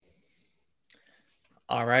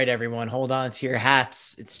All right, everyone, hold on to your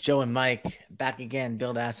hats. It's Joe and Mike back again,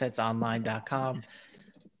 buildassetsonline.com.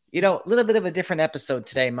 A little bit of a different episode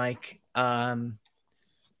today, Mike.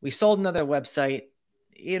 We sold another website.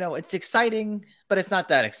 It's exciting, but it's not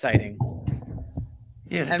that exciting.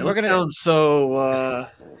 Yeah, And we're going to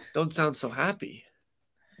don't sound so happy.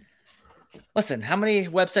 listen. How many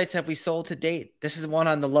websites have we sold to date? This is one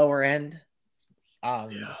on the lower end.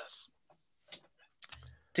 Yeah.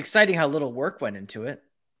 It's exciting how little work went into it.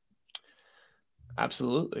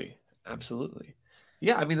 Absolutely. Absolutely.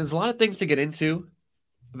 Yeah, I mean there's a lot of things to get into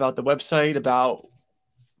about the website, about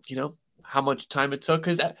how much time it took,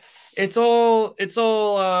 cuz it's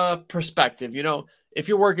all perspective, If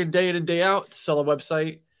you're working day in and day out to sell a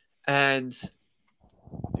website and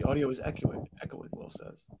the audio is echoing, Will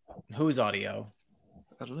says. Whose audio?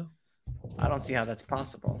 I don't know. I don't see how that's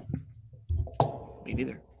possible. Me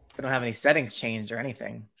neither. We don't have any settings changed or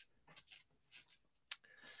anything.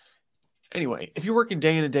 Anyway, if you're working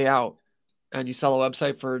day in and day out and you sell a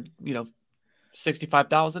website for,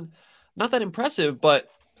 65,000, not that impressive, but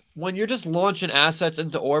when you're just launching assets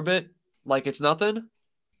into orbit like it's nothing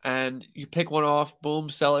and you pick one off, boom,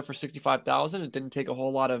 sell it for 65,000, it didn't take a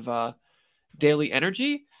whole lot of daily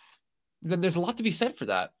energy, then there's a lot to be said for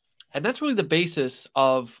that. And that's really the basis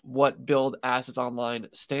of what Build Assets Online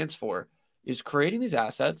stands for, is creating these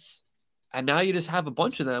assets. And now you just have a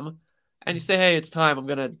bunch of them and you say, hey, it's time. I'm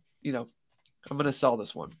going to sell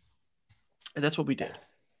this one. And that's what we did.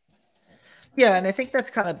 Yeah, and I think that's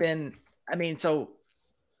kind of been,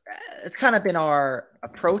 it's kind of been our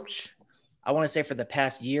approach, I want to say, for the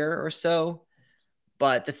past year or so.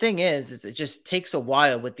 But the thing is it just takes a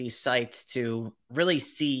while with these sites to really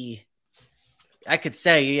see. I could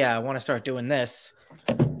say, yeah, I want to start doing this,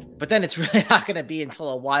 but then it's really not going to be until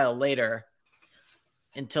a while later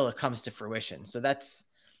until it comes to fruition. So that's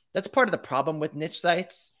part of the problem with niche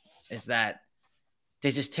sites, is that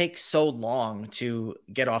they just take so long to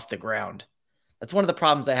get off the ground. That's one of the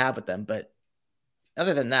problems I have with them. But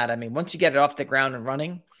other than that, once you get it off the ground and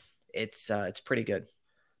running, it's pretty good.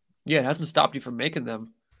 Yeah, it hasn't stopped you from making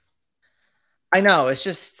them. I know.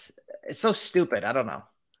 It's so stupid. I don't know.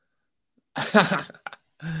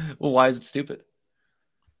 Well, why is it stupid?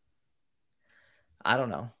 I don't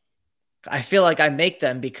know. I feel like I make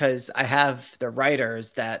them because I have the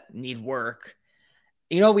writers that need work.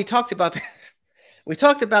 We talked about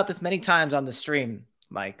this many times on the stream,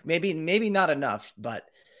 Mike. Maybe not enough, but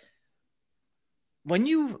when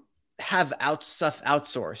you have stuff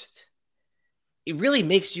outsourced, it really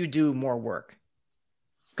makes you do more work.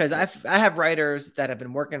 Because I have writers that have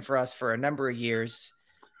been working for us for a number of years.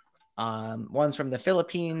 One's from the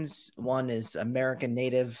Philippines, one is American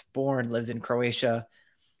native born, lives in Croatia,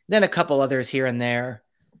 then a couple others here and there.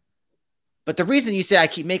 But the reason you say I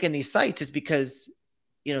keep making these sites is because,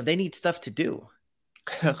 they need stuff to do.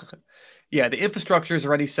 Yeah, the infrastructure is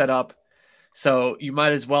already set up, so you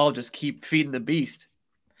might as well just keep feeding the beast.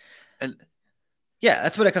 And yeah,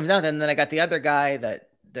 that's what it comes down to. And then I got the other guy that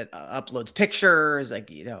uploads pictures,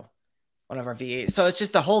 like, one of our VAs. So it's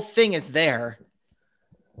just the whole thing is there.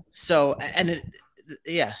 So,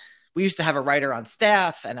 we used to have a writer on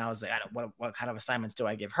staff, and I was like, what kind of assignments do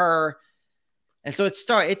I give her? And so it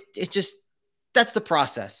just, that's the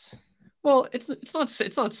process. Well, it's not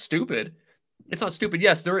stupid. It's not stupid.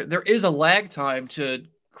 Yes, there is a lag time to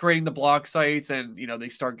creating the blog sites, and they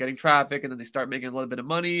start getting traffic, and then they start making a little bit of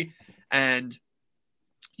money, and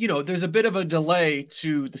there's a bit of a delay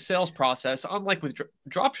to the sales process, unlike with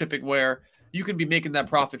drop shipping, where you can be making that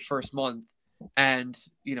profit first month, and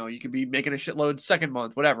you could be making a shitload second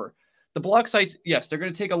month, whatever. The blog sites, yes, they're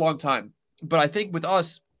going to take a long time, but I think with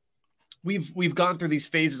us, we've gone through these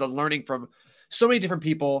phases of learning from so many different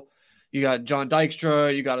people. You got John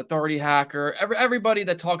Dykstra, you got Authority Hacker, everybody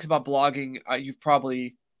that talks about blogging. You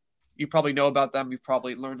probably know about them. You've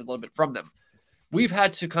probably learned a little bit from them. We've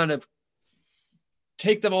had to kind of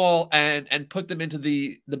take them all and put them into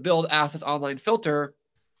the Build Assets Online filter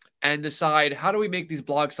and decide, how do we make these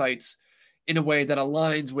blog sites in a way that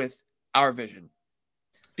aligns with our vision?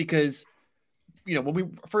 Because, when we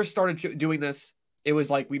first started doing this, it was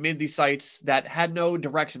like we made these sites that had no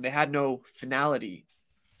direction. They had no finality.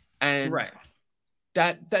 And right.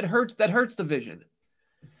 that hurts the vision.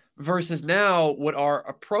 Versus now what our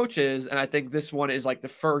approach is, and I think this one is like the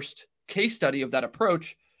first case study of that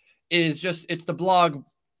approach, is it's the blog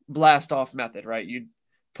blast off method, right? You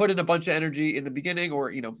put in a bunch of energy in the beginning,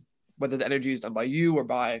 or, whether the energy is done by you or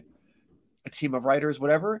by a team of writers,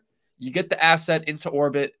 whatever. You get the asset into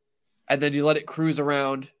orbit, and then you let it cruise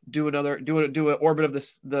around, do an orbit of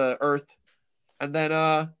the Earth, and then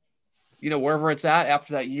wherever it's at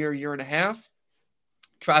after that year and a half,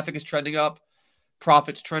 traffic is trending up,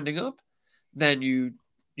 profits trending up, then you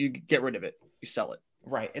get rid of it, you sell it.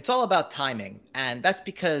 Right. It's all about timing, and that's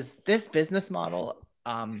because this business model,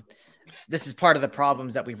 this is part of the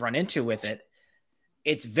problems that we've run into with it.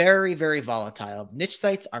 It's very, very volatile. Niche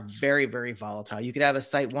sites are very, very volatile. You could have a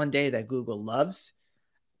site one day that Google loves,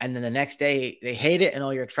 and then the next day they hate it and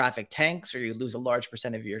all your traffic tanks, or you lose a large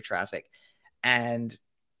percent of your traffic. And,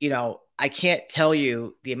 I can't tell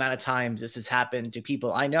you the amount of times this has happened to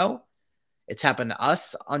people I know. It's happened to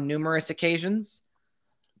us on numerous occasions.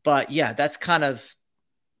 But yeah, that's kind of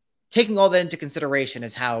taking all that into consideration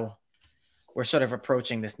is how we're sort of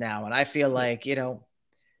approaching this now. And I feel like,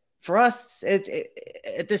 for us, at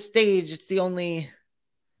this stage, it's the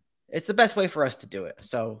best way for us to do it.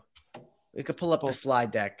 So we could pull up the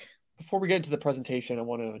slide deck. Before we get into the presentation, I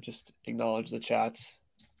want to just acknowledge the chats.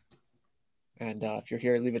 And if you're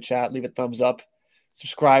here, leave a chat, leave a thumbs up,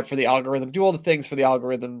 subscribe for the algorithm, do all the things for the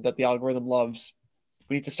algorithm that the algorithm loves.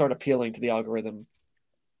 We need to start appealing to the algorithm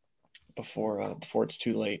before it's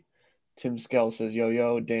too late. Tim Skell says,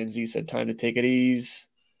 yo. Dan Z said, time to take it easy.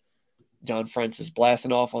 John Francis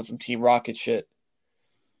blasting off on some Team Rocket shit.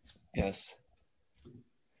 Yes.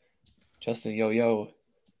 Justin, yo.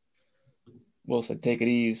 Will said, take it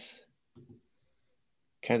easy.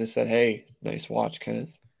 Kenneth said, hey, nice watch,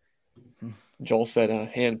 Kenneth. Joel said,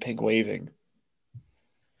 hand pink waving.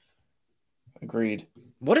 Agreed.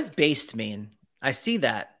 What does based mean? I see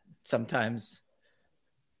that sometimes.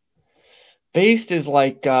 Based is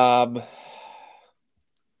like, I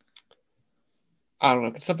don't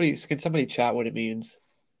know. Can somebody chat what it means?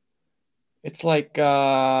 It's like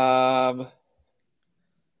boss.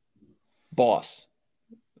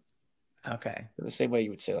 Okay. In the same way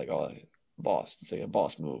you would say like, oh, boss. It's like a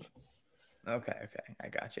boss move. Okay. I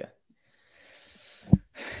got you.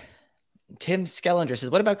 Tim Skellinger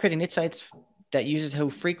says, what about creating niche sites that users who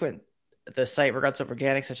frequent the site regardless of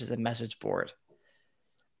organic, such as a message board?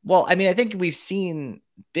 Well, I mean, I think we've seen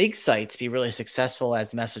big sites be really successful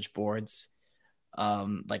as message boards,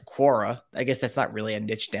 like Quora. I guess that's not really a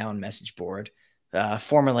niche down message board.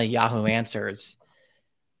 Formerly Yahoo Answers.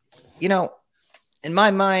 In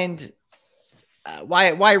my mind,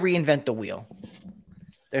 why reinvent the wheel?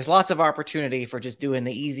 There's lots of opportunity for just doing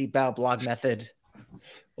the easy bow blog method.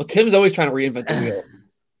 Well, Tim's always trying to reinvent the wheel.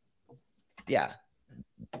 Yeah,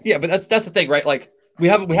 but that's the thing, right? Like we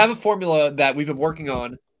have a formula that we've been working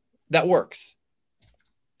on that works,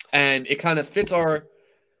 and it kind of fits our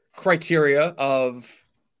criteria of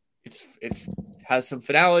it's has some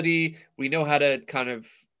finality. We know how to kind of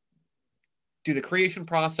do the creation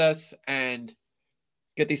process and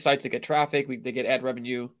get these sites to get traffic. They get ad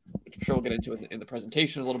revenue, which I'm sure we'll get into in the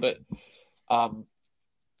presentation a little bit.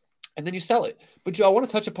 And then you sell it. But Joe, I want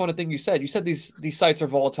to touch upon a thing you said. You said these sites are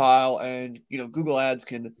volatile, and Google Ads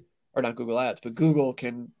can, or not Google Ads, but Google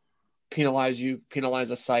can penalize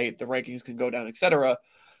a site. The rankings can go down, etc.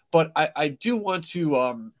 But I do want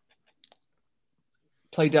to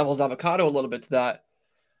play devil's avocado a little bit to that.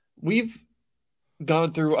 We've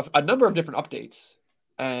gone through a number of different updates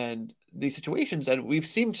and these situations, and we've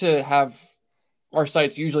seemed to have our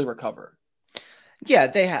sites usually recover.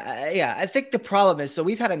 Yeah, I think the problem is, so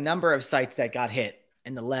we've had a number of sites that got hit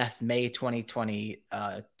in the last May 2022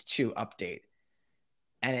 update.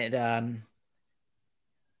 And it, I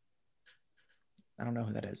don't know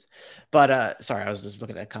who that is, but sorry, I was just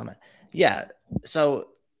looking at a comment. Yeah. So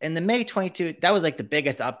in the May 22, that was like the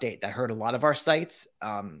biggest update that hurt a lot of our sites.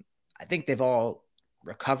 I think they've all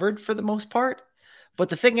recovered for the most part, but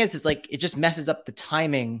the thing is like, it just messes up the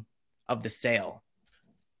timing of the sale.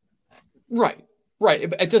 Right.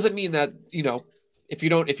 It doesn't mean that, if you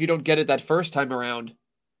don't get it that first time around,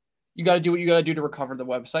 you got to do what you got to do to recover the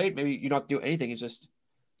website. Maybe you don't have to do anything. It's just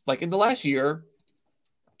like in the last year,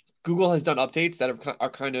 Google has done updates that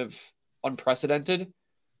are kind of unprecedented,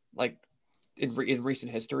 like in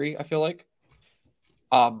recent history, I feel like.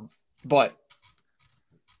 But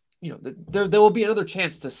there will be another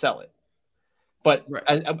chance to sell it. But right.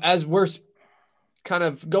 as we're kind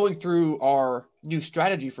of going through our new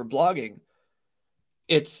strategy for blogging,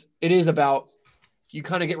 it is about you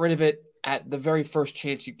kind of get rid of it at the very first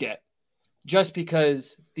chance you get, just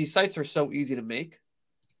because these sites are so easy to make.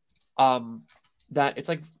 That it's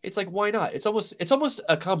like why not? It's almost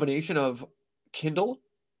a combination of Kindle,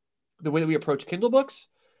 the way that we approach Kindle books,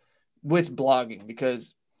 with blogging,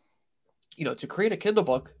 because to create a Kindle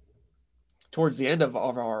book towards the end of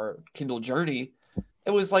our Kindle journey,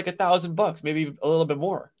 it was like $1,000, maybe a little bit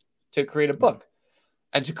more, to create a book.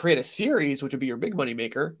 And to create a series, which would be your big money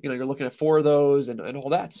maker, you're looking at 4 of those and all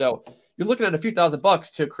that. So you're looking at a few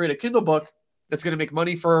 $1,000 to create a Kindle book that's going to make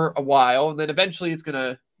money for a while, and then eventually it's going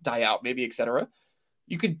to die out, maybe, etc.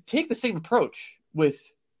 You could take the same approach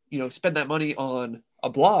with, spend that money on a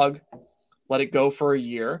blog, let it go for a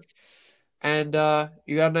year, and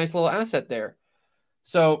you got a nice little asset there.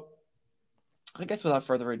 So I guess without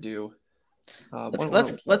further ado,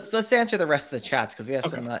 let's answer the rest of the chats, because we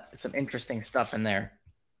have some interesting stuff in there.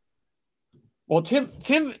 Well, Tim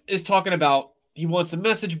is talking about, he wants a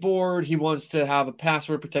message board. He wants to have a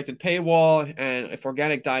password protected paywall. And if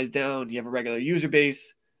organic dies down, you have a regular user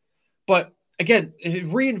base. But again,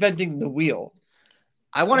 reinventing the wheel.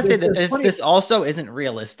 I want to say that this also isn't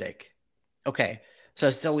realistic. Okay. So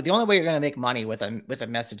the only way you're going to make money with a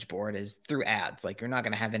message board is through ads. Like, you're not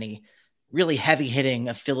going to have any really heavy hitting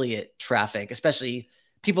affiliate traffic, especially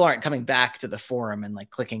people aren't coming back to the forum and like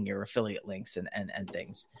clicking your affiliate links and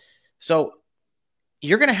things. So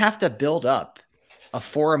you're going to have to build up a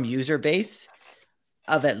forum user base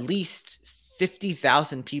of at least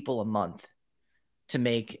 50,000 people a month to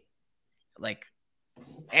make like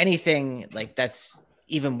anything like that's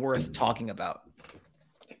even worth talking about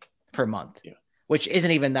per month, which isn't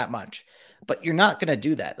even that much. But you're not going to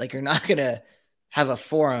do that. Like, you're not going to have a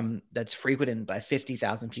forum that's frequented by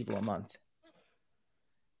 50,000 people a month.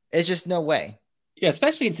 It's just no way. Yeah,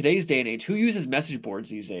 especially in today's day and age, who uses message boards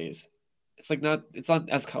these days? It's not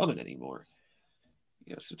as common anymore.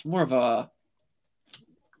 So it's more of a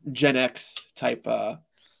Gen X type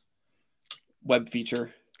web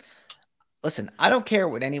feature. Listen, I don't care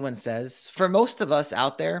what anyone says. For most of us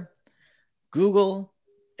out there, Google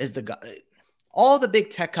is the god. All the big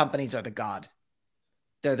tech companies are the god.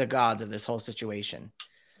 They're the gods of this whole situation.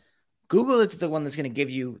 Google is the one that's going to give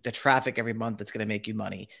you the traffic every month that's going to make you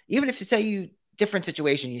money. Even if you say different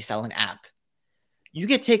situation, you sell an app. You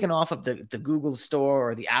get taken off of the Google store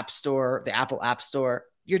or the App Store, the Apple App Store,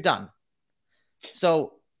 you're done.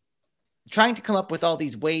 So trying to come up with all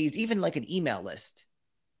these ways, even like an email list.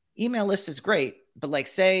 Email list is great, but like,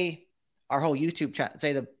 say our whole YouTube channel,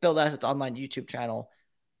 say the Build Assets Online YouTube channel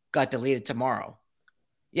got deleted tomorrow.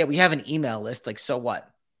 Yeah, we have an email list. Like, so what?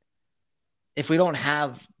 If we don't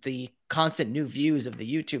have the constant new views of the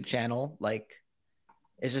YouTube channel, like,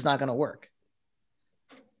 it's just not going to work.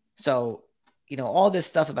 So, all this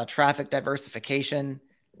stuff about traffic diversification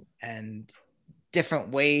and different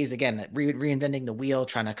ways, again, reinventing the wheel,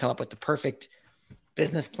 trying to come up with the perfect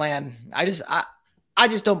business plan. I just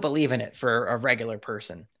don't believe in it for a regular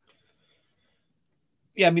person.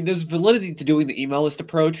 Yeah, I mean, there's validity to doing the email list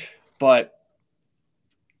approach, but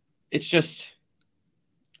it's just,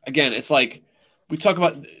 again, it's like we talk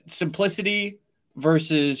about simplicity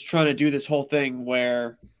versus trying to do this whole thing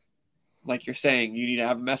where, like you're saying, you need to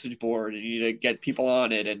have a message board and you need to get people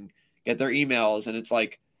on it and get their emails. And it's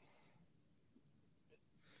like,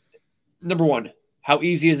 number one, how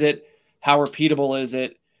easy is it? How repeatable is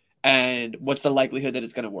it? And what's the likelihood that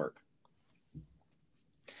it's going to work?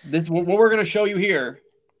 What we're going to show you here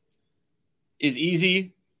is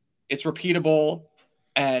easy, it's repeatable,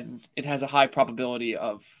 and it has a high probability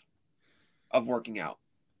of working out.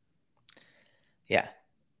 Yeah,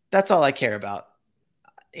 that's all I care about.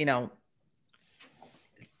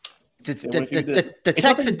 It's not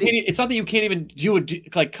that you can't even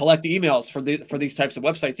collect emails for these types of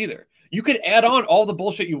websites either. You could add on all the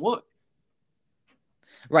bullshit you want.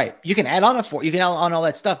 Right. You can add on you can add on all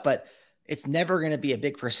that stuff, but it's never going to be a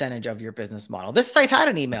big percentage of your business model. This site had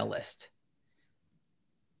an email list.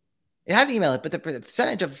 It had an email list, but the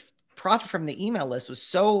percentage of profit from the email list was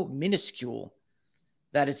so minuscule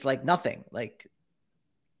that it's like nothing. Like,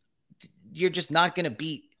 you're just not going to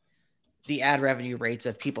beat the ad revenue rates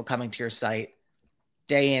of people coming to your site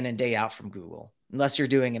day in and day out from Google. Unless you're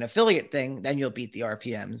doing an affiliate thing, then you'll beat the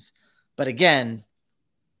RPMs. But again,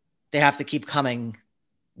 they have to keep coming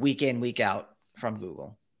week in, week out from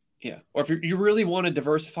Google. Yeah. Or if you really want to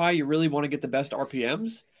diversify, you really want to get the best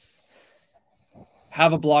RPMs,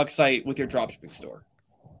 have a blog site with your dropshipping store.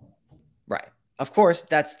 Right. Of course,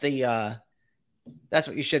 that's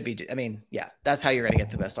what you should be doing. I mean, yeah, that's how you're going to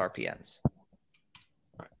get the best RPMs. All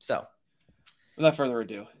right. So, without further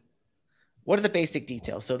ado, what are the basic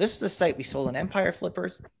details? So this is a site we sold on Empire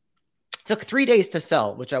Flippers. It took 3 days to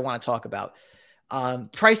sell, which I want to talk about.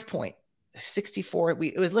 Price point, 64.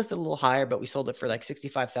 It was listed a little higher, but we sold it for like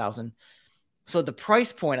 65,000. So the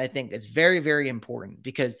price point, I think, is very, very important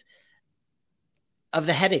because of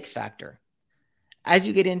the headache factor. As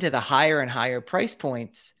you get into the higher and higher price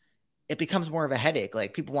points, it becomes more of a headache.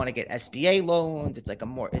 Like, people want to get SBA loans. It's like a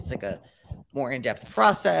more in-depth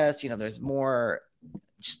process. There's more,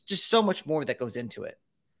 just so much more that goes into it.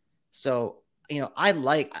 So, I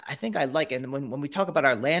think I like, and when we talk about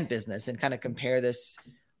our land business and kind of compare this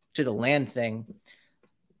to the land thing,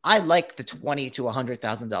 I like the $20,000 to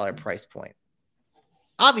 $100,000 price point.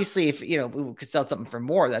 Obviously, if we could sell something for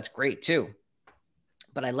more, that's great too.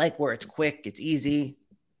 But I like where it's quick, it's easy,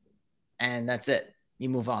 and that's it. You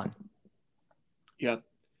move on. Yeah.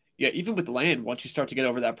 Yeah. Even with land, once you start to get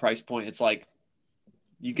over that price point, it's like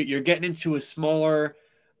you're getting into a smaller,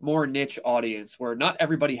 more niche audience where not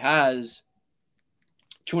everybody has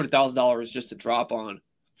 $200,000 just to drop on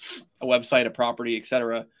a website, a property,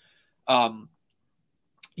 etc.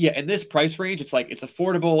 Yeah, in this price range, it's like it's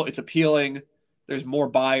affordable, it's appealing. There's more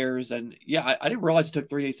buyers, and yeah, I didn't realize it took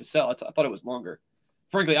 3 days to sell. I thought it was longer.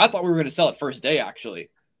 Frankly, I thought we were going to sell it first day. Actually,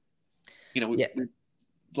 the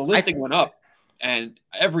listing went up, and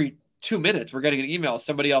every 2 minutes we're getting an email.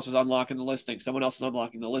 Somebody else is unlocking the listing. Someone else is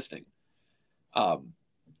unlocking the listing.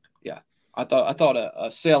 Yeah, I thought a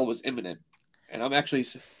sale was imminent, and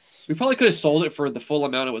we probably could have sold it for the full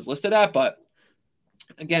amount it was listed at, but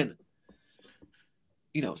again,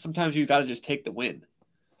 sometimes you got to just take the win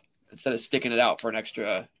instead of sticking it out for an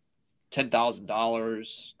extra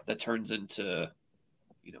 $10,000 that turns into,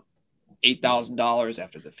 $8,000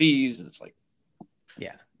 after the fees. And it's like,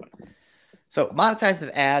 yeah. So monetized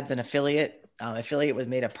with ads and affiliate. Affiliate was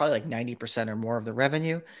made up probably like 90% or more of the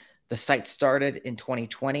revenue. The site started in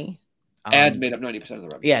 2020. Ads made up 90% of the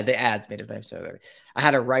revenue. Yeah, the ads made up 90% of the revenue. I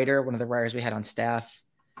had a writer, one of the writers we had on staff.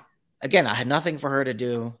 Again, I had nothing for her to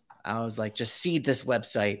do. I was like, just seed this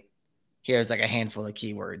website. Here's like a handful of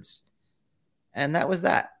keywords. And that was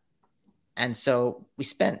that. And so we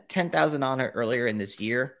spent $10,000 on it earlier in this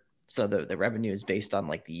year. So the revenue is based on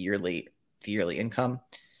like the yearly income.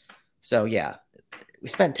 So yeah, we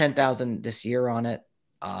spent $10,000 this year on it.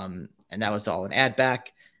 And that was all an ad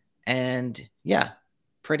back. And yeah,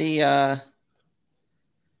 pretty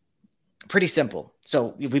simple.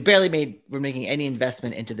 So we're making any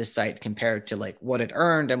investment into this site compared to like what it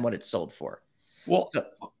earned and what it sold for. Well, so,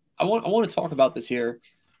 I want to talk about this here.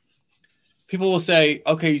 People will say,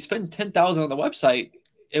 okay, you spend $10,000 on the website.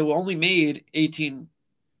 It only made $1,800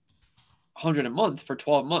 a month for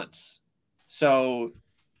 12 months. So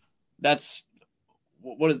that's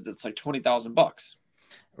what is it? It's like $20,000.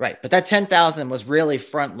 Right. But that 10,000 was really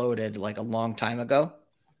front loaded like a long time ago.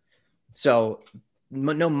 So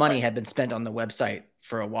no money had been spent on the website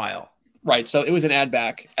for a while. Right. So it was an ad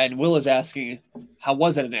back. And Will is asking, how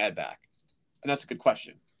was it an ad back? And that's a good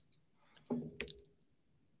question.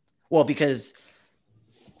 Well, because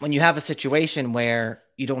when you have a situation where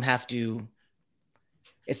you don't have to,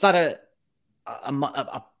 it's not a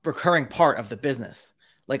recurring part of the business.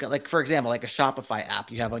 Like for example, like a Shopify app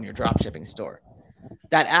you have on your dropshipping store.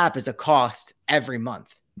 That app is a cost every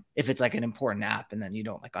month if it's like an important app and then you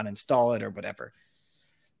don't like uninstall it or whatever.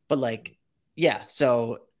 But like, yeah,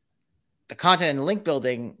 so the content and link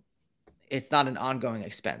building, it's not an ongoing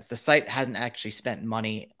expense. The site hasn't actually spent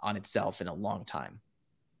money on itself in a long time.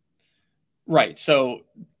 Right. So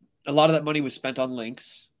a lot of that money was spent on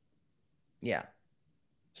links. Yeah.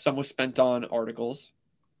 Some was spent on articles.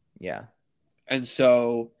 Yeah. And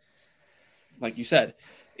so, like you said,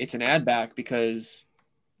 it's an ad back because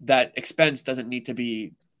that expense doesn't need to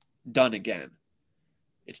be done again.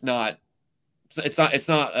 It's not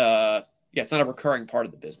a recurring part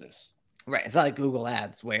of the business. Right. It's not like Google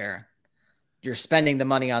Ads where you're spending the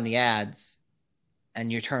money on the ads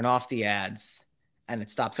and you turn off the ads and it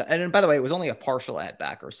stops. And by the way, it was only a partial ad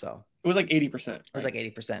back or so. It was like 80%. Right? It was like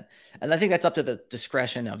 80%. And I think that's up to the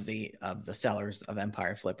discretion of the sellers of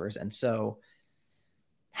Empire Flippers. And so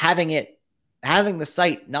having the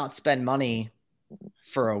site not spend money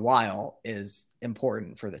for a while is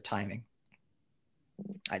important for the timing,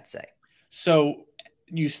 I'd say. So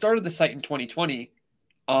you started the site in 2020.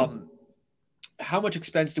 How much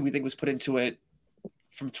expense do we think was put into it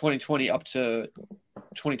from 2020 up to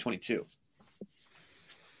 2022?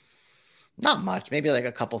 Not much, maybe like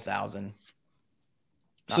a couple thousand.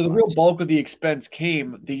 So the real bulk of the expense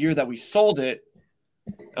came the year that we sold it.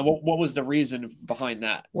 And what was the reason behind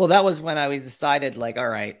that? Well, that was when I decided, like, all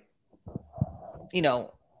right, that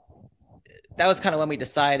was kind of when we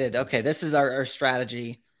decided, okay, this is our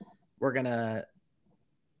strategy. We're going to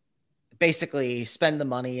basically spend the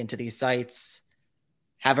money into these sites,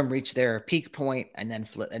 have them reach their peak point, and then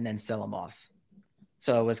flip and then sell them off.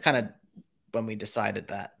 So it was kind of when we decided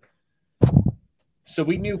that. So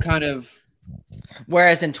we knew kind of.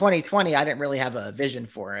 Whereas in 2020, I didn't really have a vision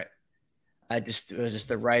for it. It was just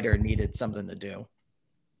the writer needed something to do.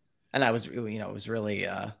 And I was, it was really,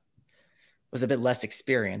 was a bit less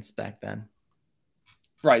experienced back then.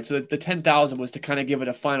 Right. So the 10,000 was to kind of give it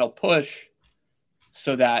a final push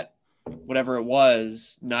so that whatever it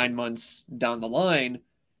was 9 months down the line,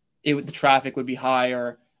 the traffic would be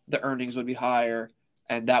higher the earnings would be higher,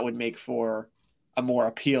 and that would make for a more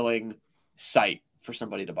appealing site for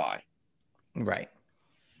somebody to buy. Right.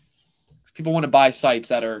 People want to buy sites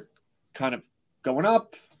that are kind of going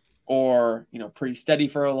up or, pretty steady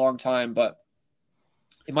for a long time. But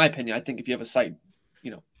in my opinion, I think if you have a site,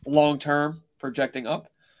 long term projecting up,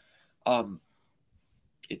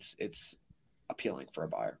 it's appealing for a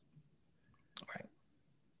buyer. Right.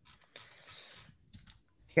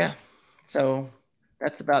 Yeah. So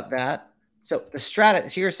that's about that. So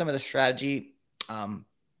here's some of the strategy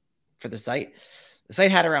for the site. The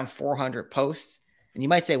site had around 400 posts, and you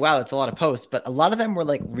might say, wow, that's a lot of posts, but a lot of them were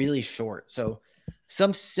like really short. So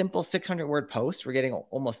some simple 600-word posts were getting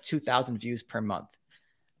almost 2,000 views per month,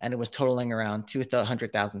 and it was totaling around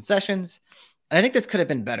 200,000 sessions. And I think this could have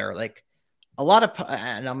been better. Like a lot of,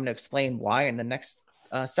 and I'm going to explain why in the next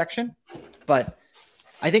section, but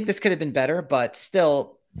I think this could have been better. But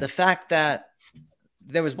still, the fact that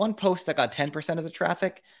there was one post that got 10% of the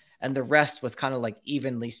traffic, and the rest was kind of like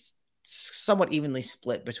somewhat evenly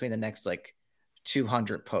split between the next like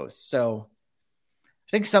 200 posts. So I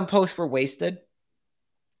think some posts were wasted,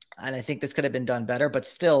 and I think this could have been done better. But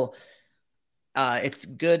still, it's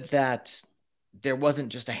good that there wasn't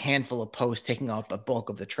just a handful of posts taking up a bulk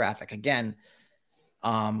of the traffic. Again,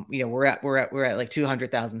 we're at like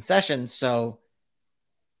 200,000 sessions. So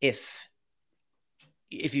if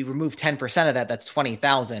you remove 10% of that, that's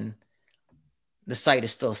 20,000. The site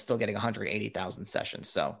is still getting 180,000 sessions.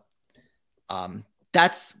 So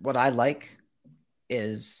that's what I like,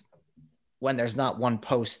 is when there's not one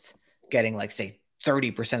post getting like, say,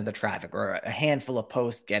 30% of the traffic, or a handful of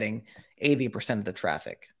posts getting 80% of the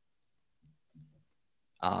traffic.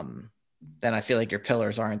 Then I feel like your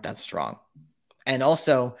pillars aren't that strong. And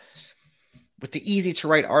also with the easy to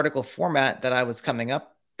write article format that I was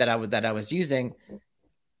using,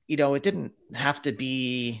 it didn't have to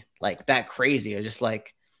be like that crazy. It was just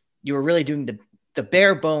like you were really doing the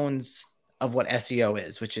bare bones of what SEO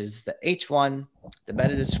is, which is the H1, the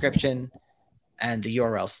meta description, and the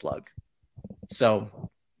URL slug. So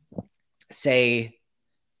say,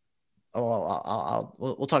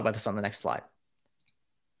 we'll talk about this on the next slide.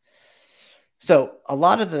 So a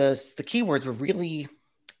lot of the keywords were really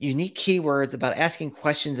unique keywords about asking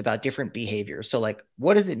questions about different behaviors. So like,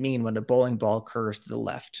 what does it mean when a bowling ball curves to the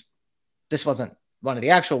left? This wasn't one of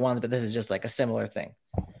the actual ones, but this is just like a similar thing.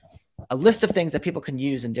 A list of things that people can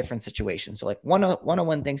use in different situations. So like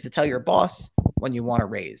 101 things to tell your boss when you want to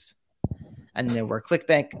raise. And there were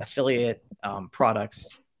ClickBank affiliate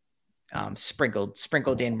products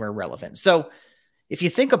sprinkled in where relevant. So if you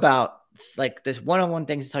think about like this 101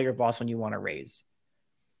 things to tell your boss when you want to raise,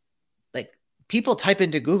 like people type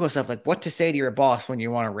into Google stuff like what to say to your boss when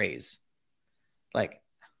you want to raise. Like,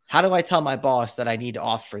 how do I tell my boss that I need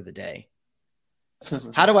off for the day?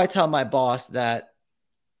 How do I tell my boss that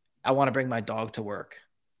I want to bring my dog to work?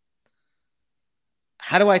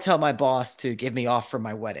 How do I tell my boss to give me off for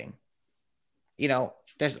my wedding?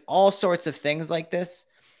 There's all sorts of things like this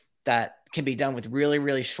that can be done with really,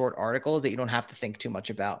 really short articles that you don't have to think too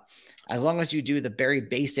much about. As long as you do the very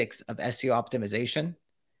basics of SEO optimization,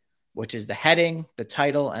 which is the heading, the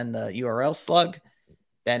title, and the URL slug,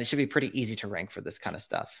 then it should be pretty easy to rank for this kind of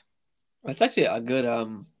stuff. That's actually a good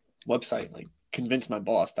website, like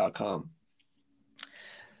convincemyboss.com.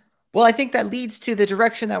 Well, I think that leads to the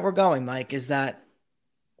direction that we're going, Mike, is that,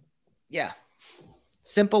 yeah,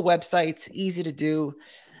 simple websites, easy to do.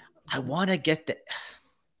 I want to get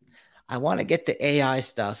the AI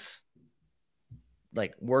stuff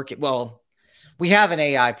like working. Well, we have an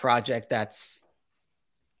AI project that's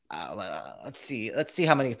let's see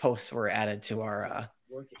how many posts were added to our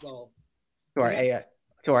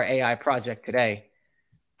AI project today.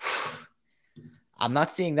 I'm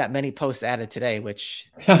not seeing that many posts added today, which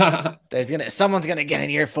someone's gonna get an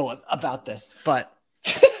earful about this, but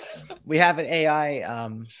we have an AI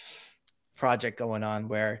project going on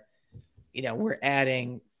where we're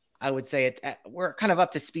adding, I would say we're kind of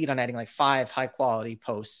up to speed on adding like 5 high quality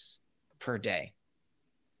posts per day.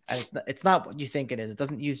 And it's not what you think it is. It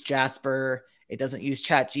doesn't use Jasper. It doesn't use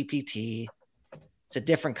ChatGPT. It's a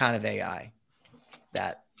different kind of AI.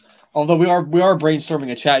 Although we are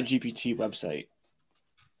brainstorming a ChatGPT website,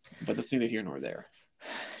 but that's neither here nor there.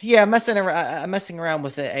 Yeah, I'm messing around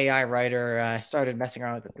with the AI writer. I started messing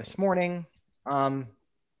around with it this morning. I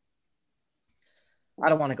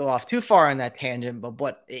don't want to go off too far on that tangent,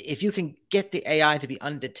 but if you can get the AI to be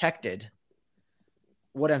undetected,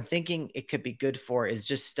 what I'm thinking it could be good for is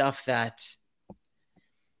just stuff that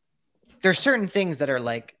there's certain things that are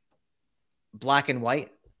like black and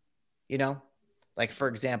white, like for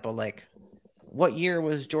example, like what year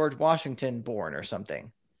was George Washington born or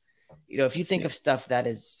something? if you think of stuff that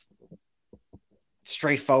is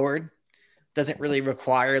straightforward, doesn't really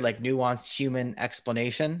require like nuanced human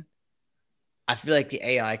explanation, I feel like the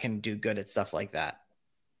AI can do good at stuff like that.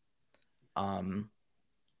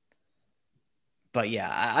 But yeah,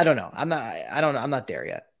 I don't know. I'm not there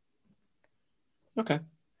yet. Okay.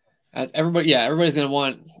 Everybody's gonna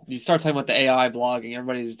want. You start talking about the AI blogging,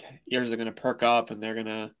 everybody's ears are gonna perk up and they're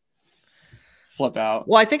gonna flip out.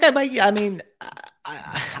 Well, I think I might. I mean,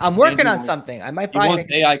 I'm working on something. I might buy an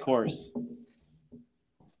AI course.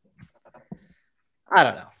 I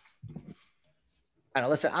don't know.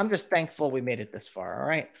 Listen, I'm just thankful we made it this far. All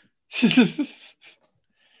right.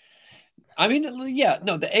 I mean, yeah,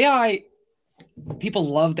 no, the AI. People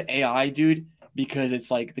love the AI, dude, because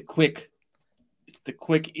it's like the quick,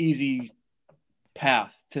 easy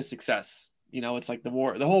path to success. It's like the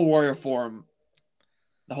whole warrior form,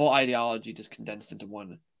 the whole ideology just condensed into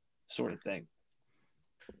one sort of thing.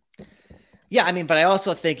 Yeah, I mean, but I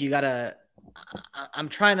also think you gotta. I'm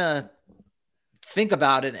trying to think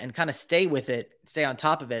about it and kind of stay with it, stay on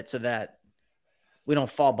top of it, so that we don't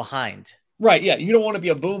fall behind. Right? Yeah, you don't want to be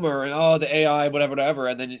a boomer and the AI, whatever,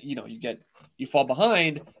 and then you fall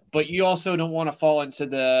behind, but you also don't want to fall into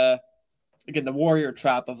the warrior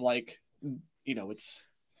trap of like, it's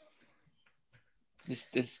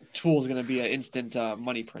this tool is going to be an instant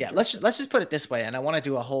money printer. Yeah, let's just put it this way, and I want to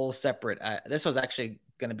do a whole separate. This was actually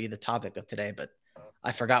going to be the topic of today, but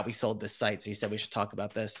I forgot we sold this site, so you said we should talk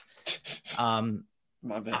about this. My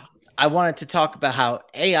bad. I wanted to talk about how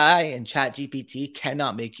AI and ChatGPT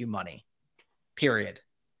cannot make you money. Period.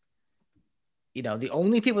 The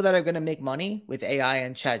only people that are going to make money with AI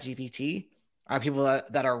and ChatGPT are people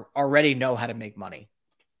that are already know how to make money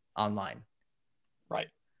online. Right.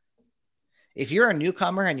 If you're a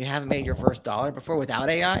newcomer and you haven't made your first dollar before without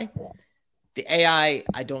AI, the AI,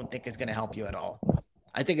 I don't think is going to help you at all.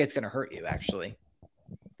 I think it's going to hurt you, actually.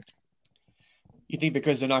 You think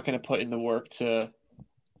because they're not going to put in the work to,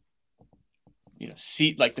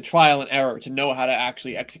 see like the trial and error to know how to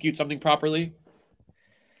actually execute something properly?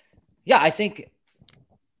 Yeah, I think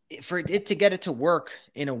for it to get it to work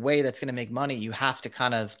in a way that's going to make money, you have to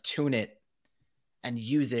kind of tune it and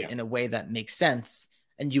use it in a way that makes sense.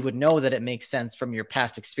 And you would know that it makes sense from your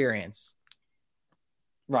past experience.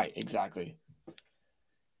 Right, exactly.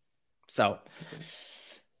 So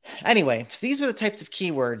anyway, so these were the types of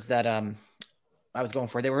keywords that I was going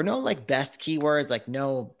for. There were no like best keywords, like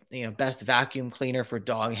no, best vacuum cleaner for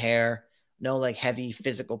dog hair, no like heavy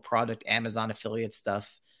physical product Amazon affiliate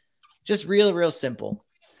stuff. Just real simple.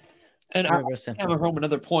 And I have home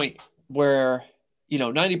another point where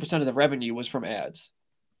 90% of the revenue was from ads.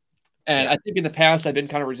 And I think in the past I've been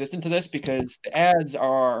kind of resistant to this because the ads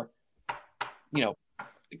are,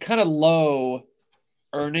 kind of low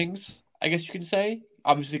earnings, I guess you can say,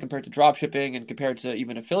 obviously compared to drop shipping and compared to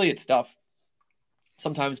even affiliate stuff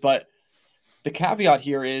sometimes. But the caveat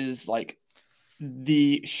here is like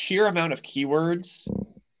the sheer amount of keywords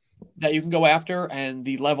that you can go after and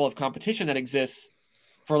the level of competition that exists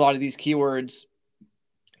for a lot of these keywords.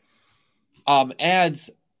 Ads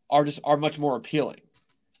are much more appealing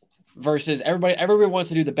versus everybody wants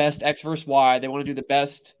to do the best X versus Y. They want to do the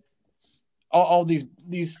best, all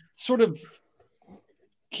these sort of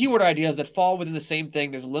keyword ideas that fall within the same thing.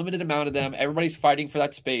 There's a limited amount of them. Everybody's fighting for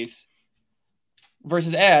that space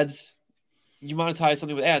versus ads. You monetize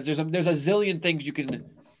something with ads. There's a zillion things you can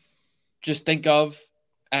just think of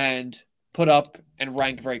and put up and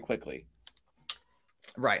rank very quickly.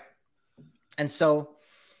 Right. And so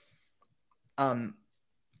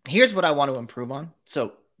here's what I want to improve on.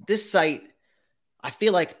 So this site, I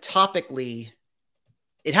feel like topically,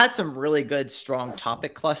 it had some really good, strong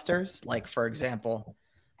topic clusters. Like, for example,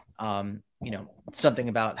 something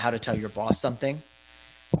about how to tell your boss something.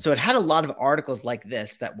 So it had a lot of articles like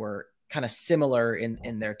this that were kind of similar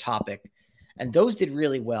in their topic. And those did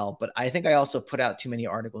really well. But I think I also put out too many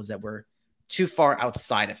articles that were too far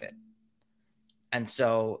outside of it. And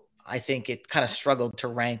so I think it kind of struggled to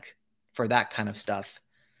rank for that kind of stuff.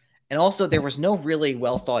 And also there was no really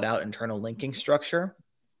well thought out internal linking structure.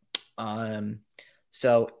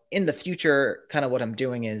 So in the future, kind of what I'm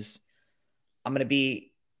doing is I'm going to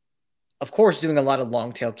be, of course, doing a lot of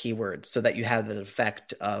long tail keywords so that you have the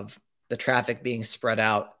effect of the traffic being spread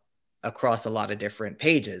out across a lot of different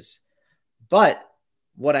pages. But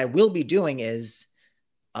what I will be doing is,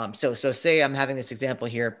 so say I'm having this example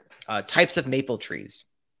here, types of maple trees.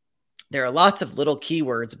 There are lots of little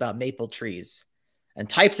keywords about maple trees, and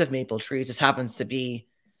types of maple trees just happens to be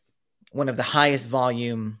one of the highest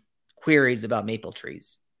volume queries about maple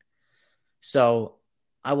trees. So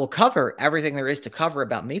I will cover everything there is to cover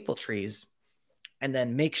about maple trees, and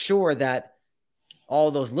then make sure that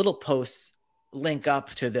all those little posts link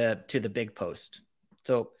up to the big post.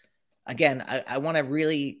 So again, I want to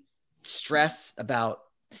really stress about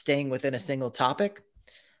staying within a single topic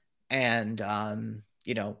and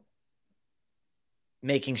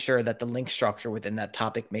making sure that the link structure within that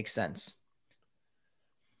topic makes sense.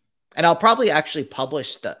 And I'll probably actually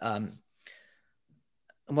publish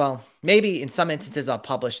maybe in some instances I'll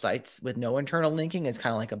publish sites with no internal linking. It's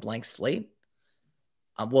kind of like a blank slate.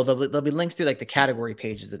 There'll be links to like the category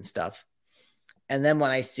pages and stuff. And then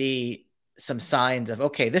when I see some signs of,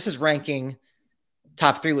 okay, this is ranking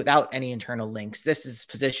top 3 without any internal links, this is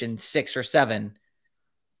position 6 or 7,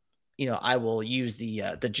 I will use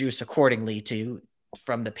the juice accordingly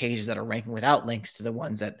from the pages that are ranking without links to the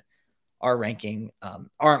ones that aren't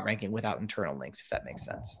ranking without internal links, if that makes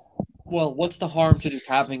sense. Well, what's the harm to just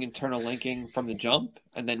having internal linking from the jump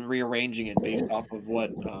and then rearranging it based off of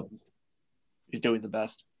what is doing the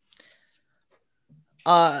best?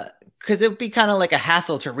 Because it would be kind of like a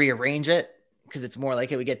hassle to rearrange it, because it's more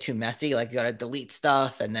like it would get too messy. Like you got to delete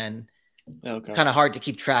stuff, and then kind of hard to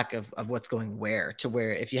keep track of what's going where, to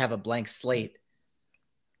where if you have a blank slate,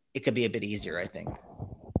 it could be a bit easier, I think.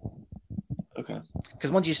 Okay.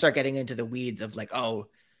 Because once you start getting into the weeds of like, oh,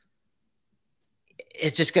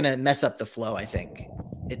 it's just going to mess up the flow, I think.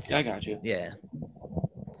 I got you. Yeah.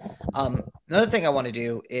 Another thing I want to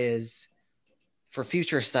do is, for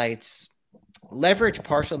future sites, leverage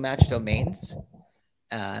partial match domains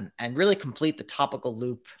and really complete the topical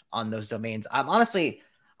loop on those domains. I'm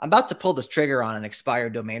about to pull this trigger on an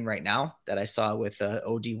expired domain right now that I saw with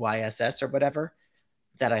ODYSS or whatever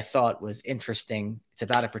that I thought was interesting. It's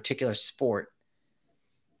about a particular sport.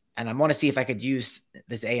 And I want to see if I could use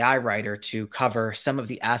this AI writer to cover some of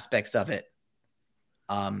the aspects of it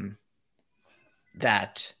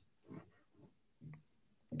that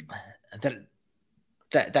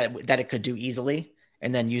it could do easily,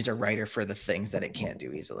 and then use a writer for the things that it can't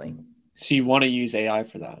do easily. So you want to use AI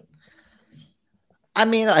for that? I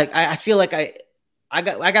mean, like I feel like I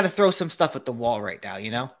got to throw some stuff at the wall right now,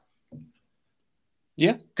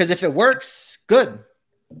 Yeah. Because if it works, good.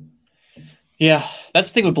 Yeah, that's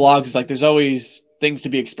the thing with blogs, is like there's always things to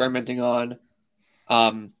be experimenting on,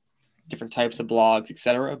 different types of blogs,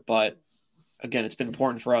 etc. But again, it's been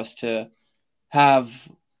important for us to have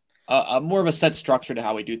a more of a set structure to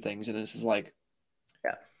how we do things, and this is like,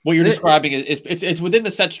 what you're describing is it's within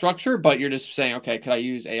the set structure, but you're just saying, okay, could I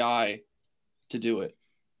use AI to do it?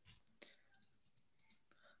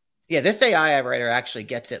 Yeah, this AI writer actually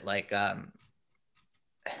gets it like the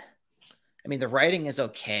writing is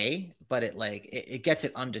okay, but it gets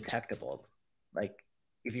it undetectable. Like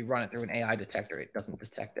if you run it through an AI detector, it doesn't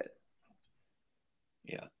detect it.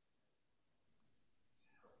 Yeah.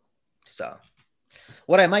 So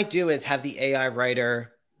what I might do is have the AI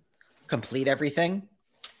writer complete everything.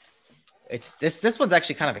 It's this one's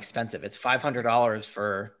actually kind of expensive. It's $500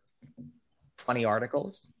 for 20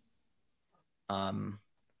 articles. But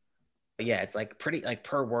yeah, it's like pretty, like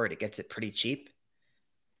per word, it gets it pretty cheap.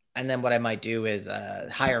 And then what I might do is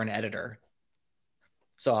hire an editor.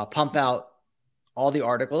 So I'll pump out all the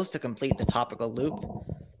articles to complete the topical loop,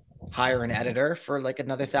 hire an editor for like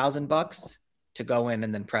another $1,000 to go in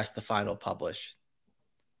and then press the final publish.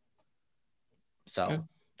 So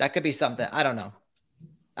that could be something. I don't know.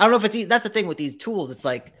 I don't know if it's that's the thing with these tools. It's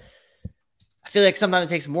like, I feel like sometimes it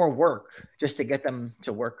takes more work just to get them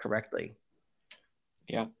to work correctly.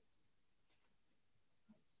 Yeah.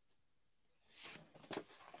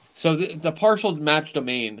 So the partial match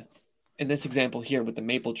domain in this example here with the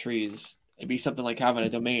maple trees, it'd be something like having a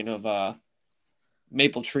domain of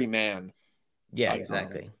Maple Tree Man. Yeah,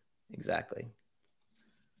 exactly. Because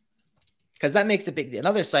that makes a big deal.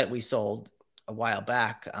 Another site we sold a while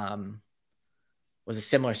back was a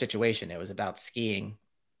similar situation. It was about skiing,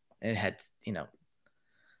 and it had,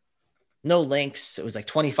 no links. It was like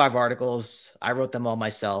 25 articles. I wrote them all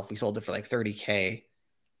myself. We sold it for like $30K,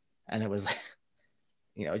 and it was like,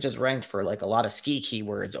 it just ranked for like a lot of ski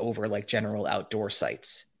keywords over like general outdoor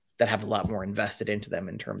sites that have a lot more invested into them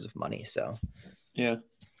in terms of money. So yeah,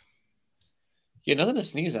 nothing to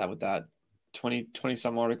sneeze at with that. 20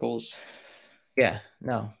 some articles. Yeah,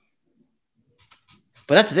 no.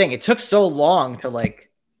 But that's the thing. It took so long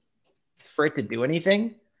for it to do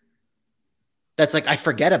anything. That's like, I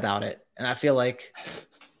forget about it. And I feel like,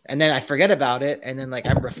 and then I forget about it. And then like,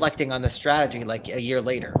 I'm reflecting on the strategy like a year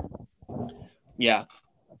later. Yeah.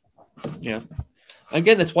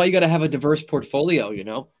 Again, that's why you got to have a diverse portfolio,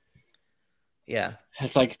 Yeah.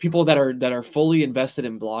 It's like people that are fully invested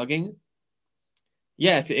in blogging.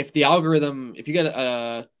 Yeah. If the algorithm, if you get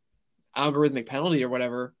a algorithmic penalty or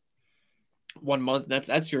whatever, 1 month.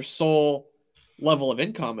 That's your sole level of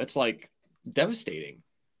income. It's like devastating.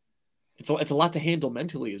 It's a lot to handle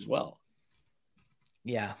mentally as well.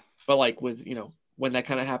 Yeah. But like with, when that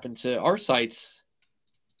kind of happened to our sites,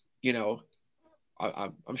 you know,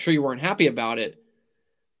 I'm sure you weren't happy about it,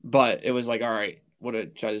 but it was like, all right,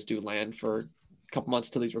 should I just do land for a couple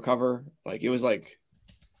months till these recover? Like, it was like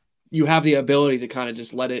you have the ability to kind of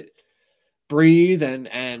just let it breathe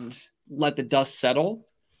and let the dust settle.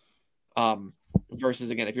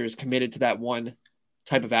 Versus again, if you're just committed to that one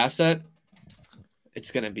type of asset,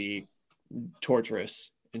 it's going to be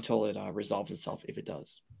torturous until it resolves itself, if it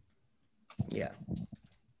does. Yeah.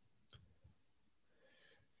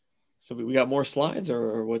 So we got more slides,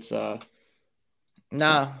 or what's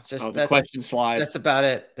No, it's just the question slide. That's about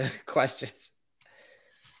it. Questions.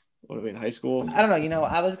 What are we in high school? I don't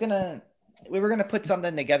know. We were gonna put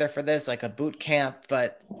something together for this, like a boot camp,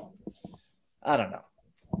 but I don't know.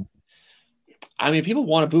 I mean, if people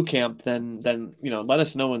want a boot camp, then let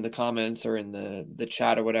us know in the comments or in the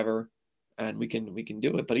chat or whatever, and we can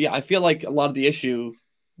do it. But yeah, I feel like a lot of the issue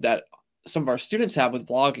that some of our students have with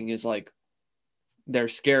blogging is like they're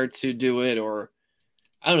scared to do it, or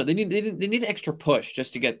I don't know, they need an extra push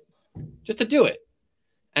just to do it.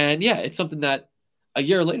 And yeah, it's something that a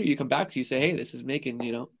year later you come back to, you say, hey, this is making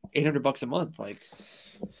 $800 a month. Like,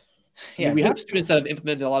 yeah, we have students that have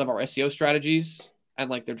implemented a lot of our SEO strategies, and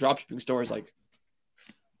like their dropshipping stores, like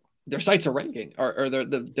their sites are ranking, or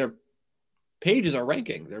their pages are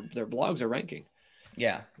ranking, their blogs are ranking.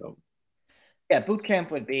 Yeah. So, yeah, boot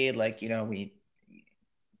camp would be like,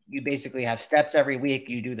 you basically have steps every week.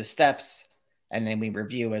 You do the steps, and then we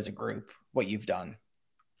review as a group what you've done.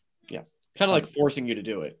 Yeah, kind of like forcing you to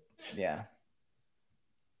do it. Yeah.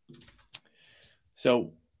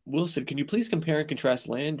 So, Wilson, can you please compare and contrast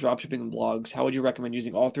land, dropshipping, and blogs? How would you recommend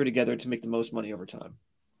using all three together to make the most money over time?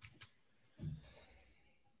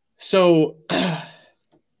 So,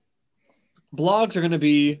 blogs are going to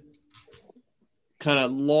be kind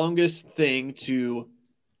of longest thing to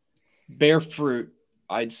bear fruit,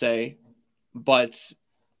 I'd say, but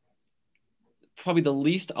probably the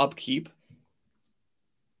least upkeep,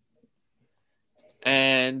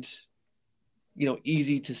 and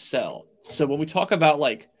easy to sell. So when we talk about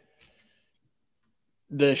like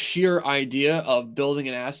the sheer idea of building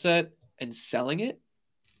an asset and selling it,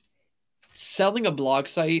 selling a blog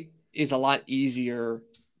site is a lot easier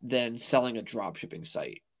than selling a dropshipping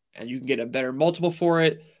site, and you can get a better multiple for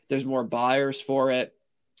it. There's more buyers for it,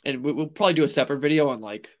 and we'll probably do a separate video on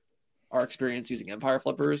like our experience using Empire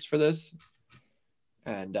Flippers for this.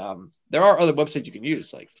 And there are other websites you can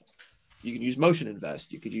use, like you can use Motion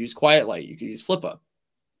Invest, you could use Quiet Light, you could use Flippa.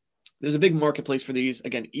 There's a big marketplace for these.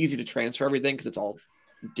 Again, easy to transfer everything because it's all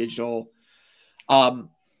digital.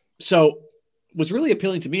 So what's really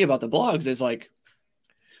appealing to me about the blogs is like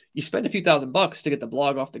you spend a few $1,000s to get the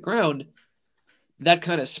blog off the ground. That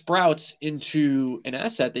kind of sprouts into an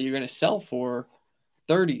asset that you're going to sell for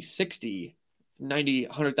 $30, $60, $90,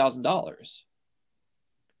 $100,000.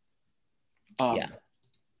 Yeah.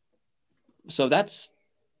 So that's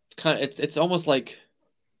kind of it's almost like,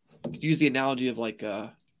 use the analogy of like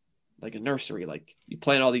a nursery. Like you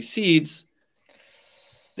plant all these seeds,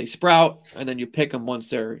 they sprout, and then you pick them once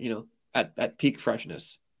they're at peak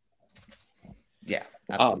freshness. Yeah,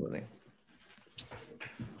 absolutely.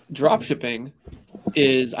 Drop shipping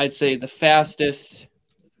is, I'd say, the fastest,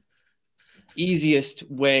 easiest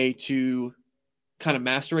way to kind of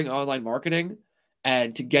mastering online marketing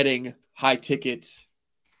and to getting high ticket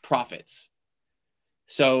profits.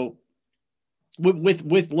 So with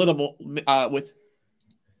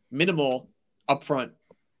minimal upfront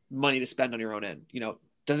money to spend on your own end,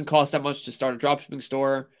 doesn't cost that much to start a dropshipping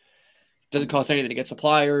store. Doesn't cost anything to get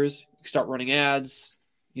suppliers. You start running ads.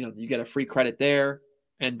 You get a free credit there,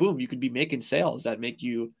 and boom, you could be making sales that make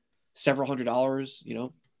you several $100s,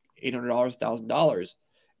 $800, $1,000,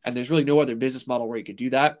 and there's really no other business model where you could do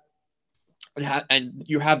that, and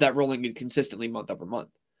you have that rolling in consistently month over month.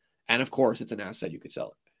 And of course, it's an asset, you could sell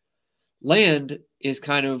it. Land is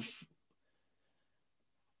kind of,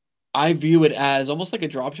 I view it as almost like a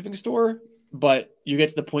dropshipping store, but you get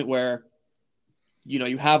to the point where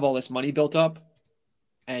you have all this money built up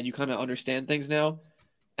and you kind of understand things now,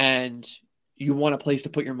 and you want a place to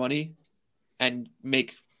put your money and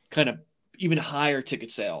make kind of even higher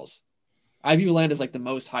ticket sales. I view land as like the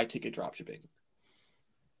most high ticket dropshipping,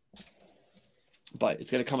 but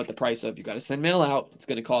it's going to come at the price of, you got to send mail out. It's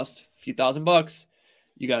going to cost a few $1,000s.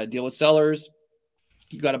 You got to deal with sellers.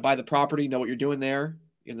 You got to buy the property, know what you're doing there.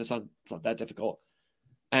 And it's not that difficult.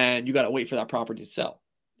 And you got to wait for that property to sell.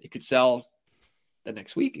 It could sell the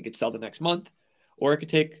next week. It could sell the next month, or it could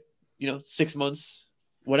take 6 months,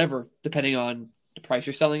 whatever, depending on the price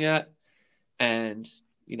you're selling at and,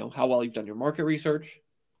 how well you've done your market research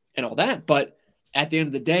and all that. But at the end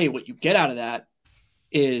of the day, what you get out of that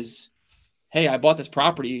is, hey, I bought this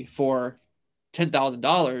property for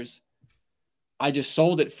 $10,000. I just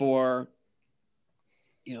sold it for,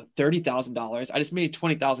 $30,000. I just made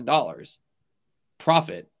 $20,000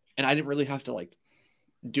 profit. And I didn't really have to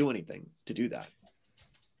do anything to do that.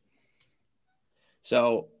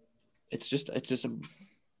 So it's just a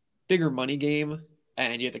bigger money game,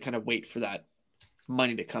 and you have to kind of wait for that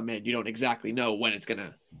money to come in. You don't exactly know when it's going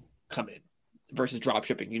to come in versus drop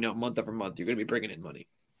shipping. Month over month, you're going to be bringing in money.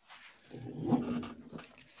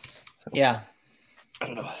 Yeah. I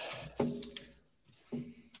don't know.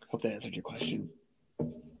 Hope that answered your question.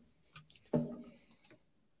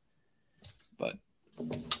 But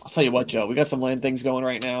I'll tell you what, Joe, we got some land things going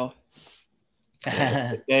right now.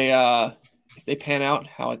 If they pan out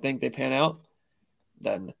how I think they pan out,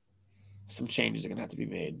 then some changes are going to have to be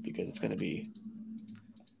made because it's going to be.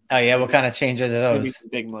 Oh, yeah. What kind of changes are those?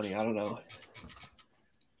 Big money. I don't know.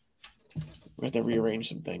 We have to rearrange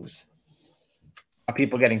some things. Are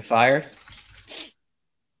people getting fired?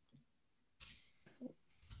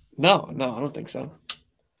 No, I don't think so.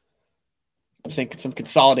 I think some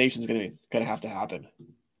consolidation is going to have to happen.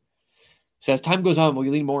 So as time goes on, will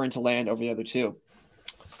you lean more into land over the other two?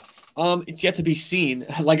 It's yet to be seen.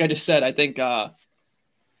 Like I just said, I think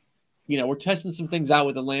we're testing some things out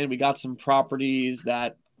with the land. We got some properties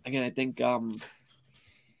that, again, I think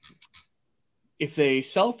if they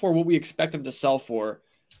sell for what we expect them to sell for,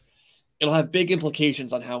 it'll have big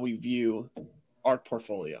implications on how we view our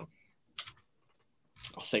portfolio.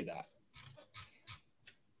 I'll say that.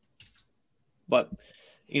 But,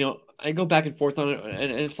 I go back and forth on it,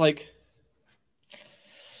 and it's like,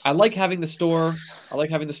 I like having the store. I like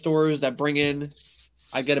having the stores that bring in,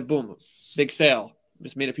 I get a boom, big sale.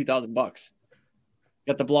 Just made a few $1,000.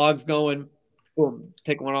 Got the blogs going, boom,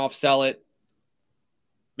 pick one off, sell it,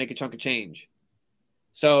 make a chunk of change.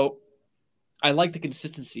 So I like the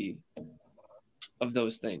consistency of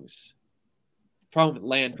those things. The problem with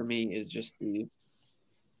land for me is just you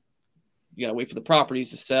got to wait for the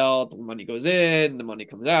properties to sell. The money goes in, the money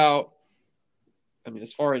comes out. I mean,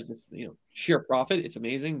 as far as just, sheer profit, it's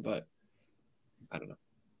amazing, but I don't know.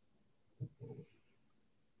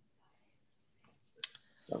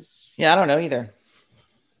 So, yeah, I don't know either.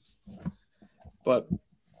 But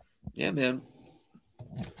yeah, man.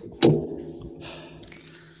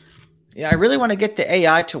 Yeah, I really want to get the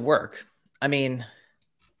AI to work. I mean,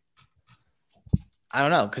 I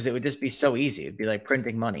don't know, because it would just be so easy. It'd be like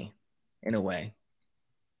printing money in a way.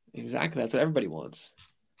 Exactly. That's what everybody wants.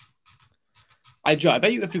 I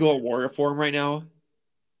bet you if you go on Warrior Forum right now,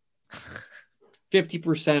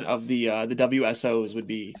 50% of the WSOs would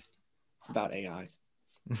be about AI.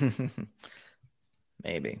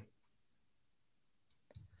 Maybe.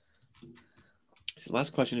 So the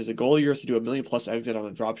last question is: a goal of yours to do $1 million+ exit on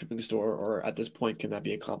a dropshipping store, or at this point, can that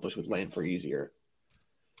be accomplished with land for easier?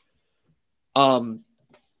 It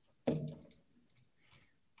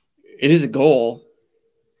is a goal.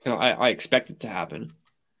 I expect it to happen.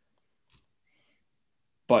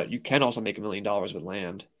 But you can also make $1 million with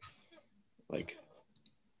land. But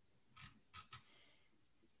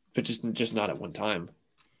just not at one time.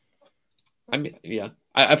 I mean, yeah.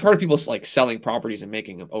 I've heard of people selling properties and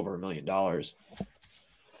making over $1 million.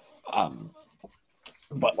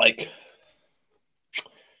 But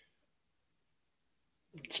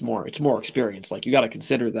it's more experience. You got to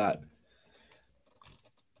consider that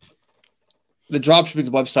the dropshipping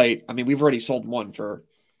website. I mean, we've already sold one for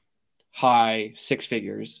high 6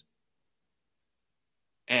 figures,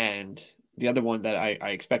 and the other one that I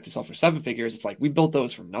expect to sell for 7 figures. It's we built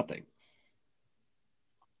those from nothing.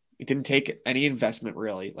 It didn't take any investment,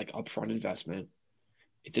 really, upfront investment.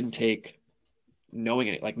 It didn't take knowing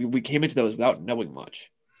it. We came into those without knowing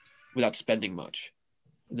much, without spending much.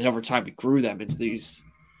 And then over time, we grew them into these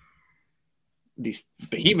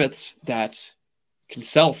behemoths that can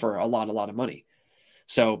sell for a lot of money.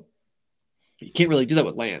 So you can't really do that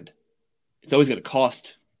with land. It's always going to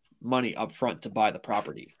cost money up front to buy the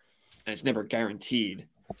property. And it's never guaranteed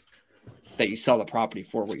that you sell the property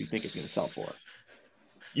for what you think it's going to sell for.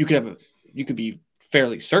 You could be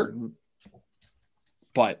fairly certain,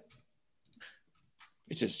 but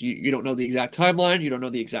it's just you don't know the exact timeline, you don't know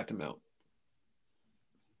the exact amount.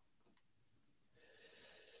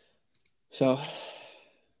 So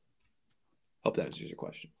hope that answers your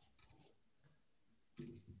question.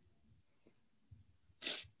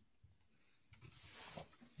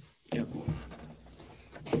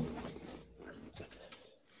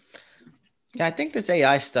 Yeah, Yeah, I think this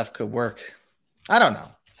AI stuff could work. I don't know.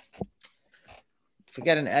 If we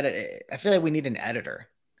get an edit, I feel like we need an editor.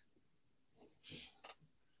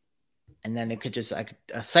 And then it could just,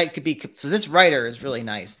 a site could be, so this writer is really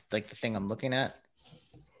nice, like the thing I'm looking at.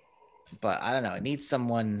 But I don't know, it needs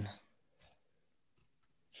someone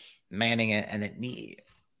manning it, and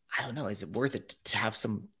I don't know, is it worth it to have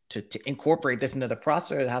to incorporate this into the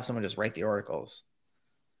process, or to have someone just write the articles?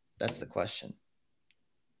 That's the question.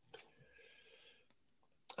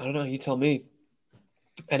 I don't know. You tell me.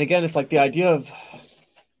 And again, it's like the idea of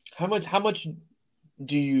how much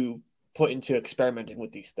do you put into experimenting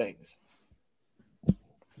with these things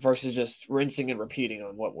versus just rinsing and repeating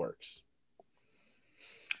on what works.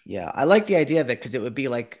 Yeah, I like the idea of it because it would be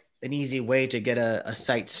like an easy way to get a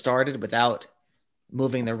site started without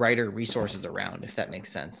moving the writer resources around, if that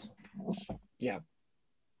makes sense. Yeah.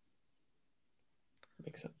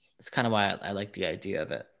 Makes sense. That's kind of why I like the idea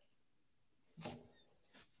of it.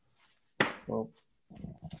 Well,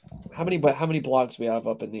 how many blogs we have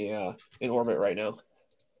up in the in orbit right now?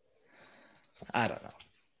 I don't know.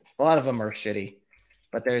 A lot of them are shitty,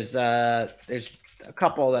 but there's a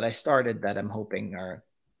couple that I started that I'm hoping are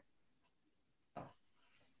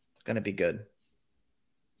going to be good.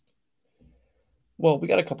 Well, we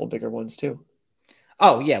got a couple bigger ones too.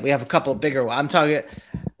 Oh yeah, we have a couple bigger ones. I'm talking.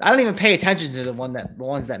 I don't even pay attention to the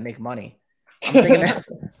ones that make money.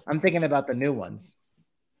 I'm thinking about the new ones.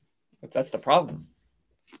 That's the problem.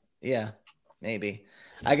 Yeah, maybe.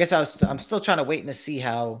 I guess I'm still trying to wait and to see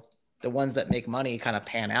how the ones that make money kind of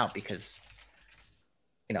pan out, because,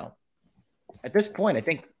 at this point, I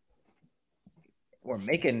think we're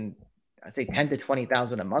making, I'd say 10 to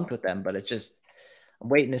 20,000 a month with them, but it's just, I'm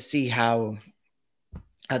waiting to see how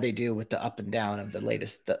they do with the up and down of the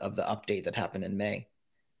latest of the update that happened in May.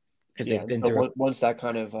 Because they've been through. Once that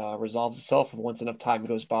kind of resolves itself, once enough time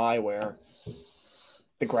goes by where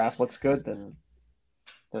the graph looks good, then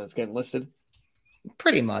it's getting listed.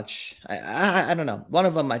 Pretty much. I don't know. One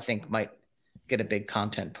of them I think might get a big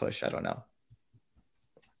content push. I don't know.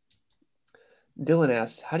 Dylan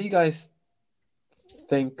asks, how do you guys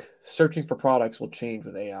think searching for products will change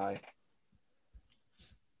with AI?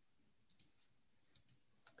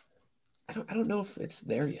 I don't know if it's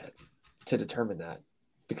there yet to determine that,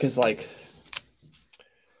 because like,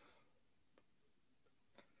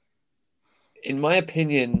 in my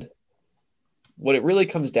opinion, what it really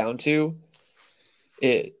comes down to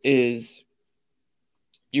it is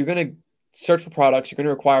you're going to search for products, you're going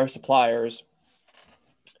to require suppliers,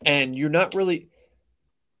 and you're not really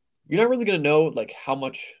going to know like how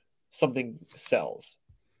much something sells.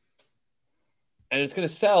 And it's going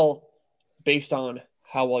to sell based on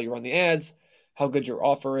how well you run the ads, how good your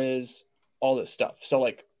offer is, all this stuff. So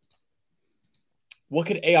like, what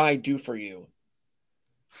could AI do for you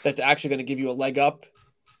that's actually going to give you a leg up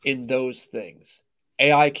in those things?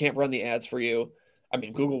 AI can't run the ads for you. I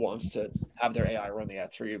mean, Google wants to have their AI run the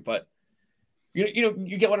ads for you, but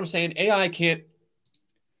you get what I'm saying. AI can't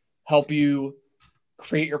help you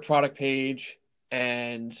create your product page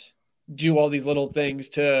and do all these little things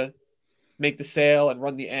to make the sale and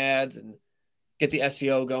run the ads and get the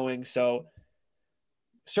SEO going. So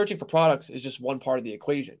searching for products is just one part of the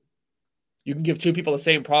equation. You can give two people the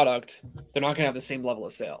same product, they're not going to have the same level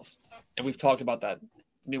of sales. And we've talked about that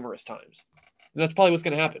numerous times. And that's probably what's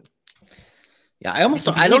going to happen. Yeah,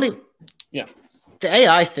 I don't even. Yeah. The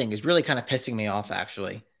AI thing is really kind of pissing me off,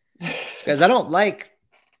 actually. Because I don't like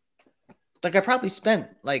I probably spent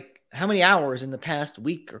like how many hours in the past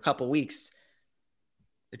week or couple weeks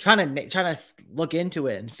trying to look into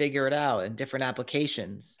it and figure it out in different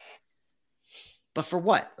applications. But for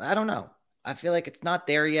what? I don't know. I feel like it's not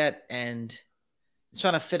there yet, and it's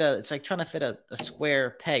like trying to fit a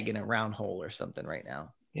square peg in a round hole or something right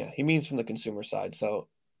now. Yeah, he means from the consumer side, so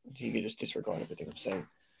he could just disregard everything I'm saying.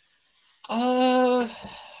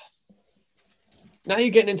 Now you're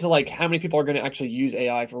getting into like how many people are going to actually use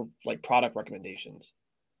AI for like product recommendations.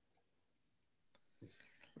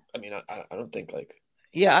 I mean, I don't think like.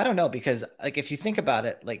 Yeah, I don't know, because like if you think about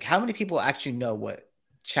it, like how many people actually know what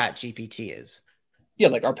Chat GPT is? Yeah,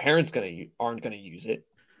 like our parents aren't gonna use it.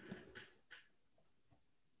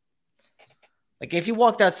 Like if you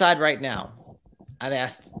walked outside right now, I'd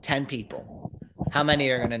ask 10 people, how many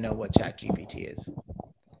are going to know what Chat GPT is?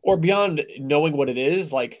 Or beyond knowing what it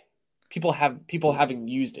is, like people having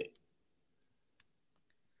used it.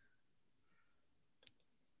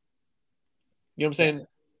 You know what I'm saying? Yeah.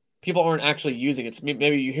 People aren't actually using it.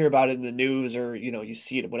 Maybe you hear about it in the news or you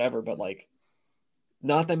see it, whatever. But like,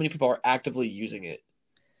 not that many people are actively using it.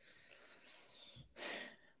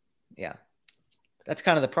 Yeah, that's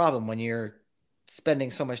kind of the problem when you're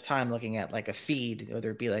spending so much time looking at like a feed,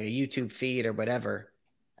 whether it be like a YouTube feed or whatever,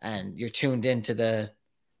 and you're tuned into the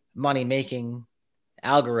money making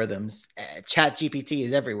algorithms. Chat GPT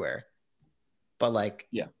is everywhere, but like,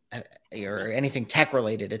 Yeah. or anything tech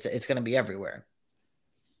related, it's going to be everywhere.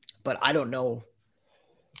 But I don't know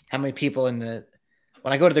how many people when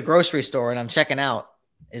I go to the grocery store and I'm checking out,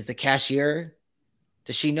 is the cashier,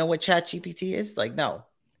 does she know what Chat GPT is? Like, no,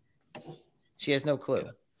 she has no clue.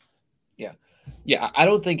 Yeah. I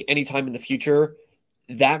don't think anytime in the future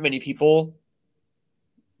that many people,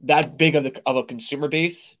 that big of a consumer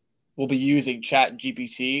base, will be using Chat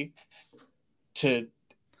GPT to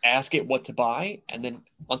ask it what to buy, and then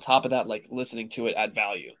on top of that, like listening to it at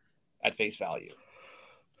face value.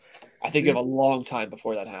 I think you have a long time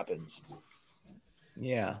before that happens.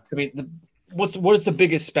 Yeah. I mean, what is the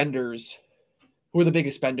biggest spenders? Who are the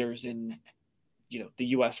biggest spenders in, the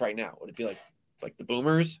U.S. right now? Would it be like the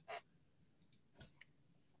boomers?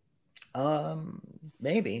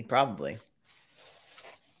 Maybe, probably.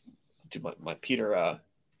 Do my Peter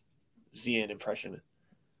Zian impression.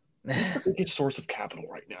 What's the biggest source of capital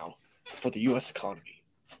right now for the U.S. economy?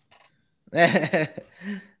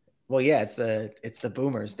 Well, yeah, it's the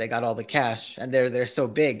boomers. They got all the cash, and they're so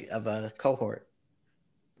big of a cohort.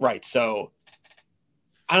 Right. So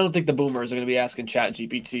I don't think the boomers are going to be asking Chat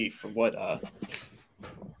GPT for what. I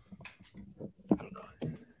don't know.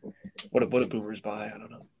 What do boomers buy? I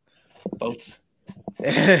don't know. Boats.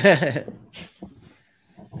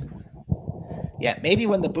 Yeah, maybe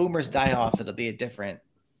when the boomers die off, it'll be a different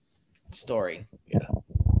story. Yeah.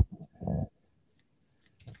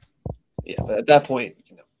 Yeah, but at that point,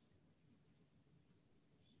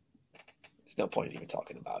 there's no point in even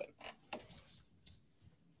talking about it.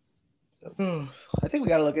 So. I think we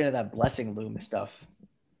got to look into that blessing loom stuff.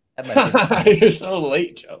 You're so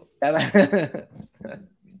late, Joe. The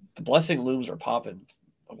blessing looms were popping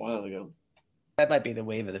a while ago. That might be the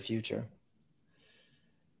wave of the future.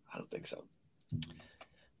 I don't think so.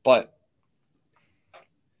 But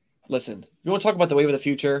listen, if you want to talk about the wave of the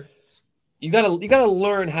future, you gotta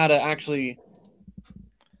learn how to actually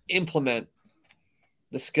implement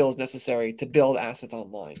the skills necessary to build assets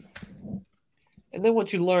online. And then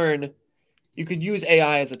once you learn, you could use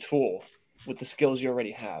AI as a tool with the skills you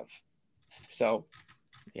already have. So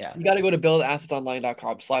yeah, you got to go to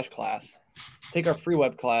buildassetsonline.com/class, take our free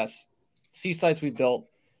web class, see sites we built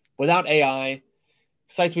without AI,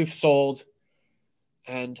 sites we've sold,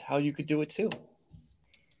 and how you could do it too.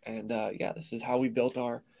 And this is how we built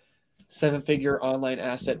our 7-figure online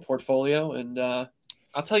asset portfolio. And I'll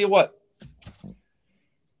tell you what,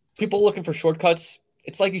 people looking for shortcuts,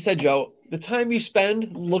 it's like you said, Joe, the time you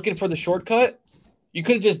spend looking for the shortcut, you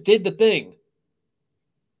could have just did the thing.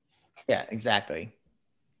 Yeah, exactly.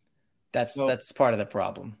 That's part of the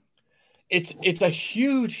problem. It's a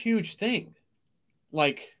huge thing.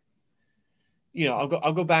 Like,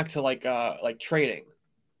 I'll go back to like trading,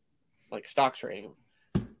 like stock trading.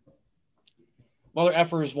 Mother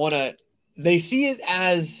effers they see it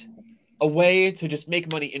as a way to just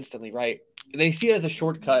make money instantly, right? They see it as a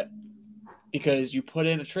shortcut because you put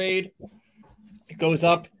in a trade, it goes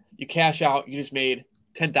up, you cash out, you just made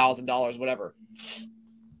 $10,000, whatever.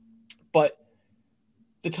 But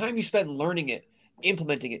the time you spend learning it,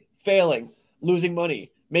 implementing it, failing, losing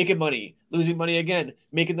money, making money, losing money again,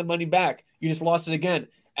 making the money back, you just lost it again,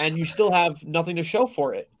 and you still have nothing to show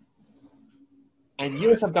for it. And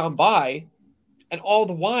years have gone by, and all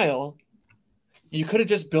the while, you could have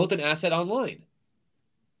just built an asset online.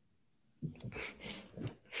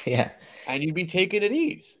 Yeah. And you'd be taking it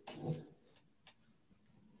easy.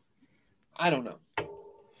 I don't know.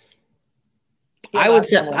 I would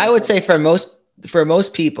say for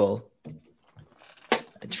most people,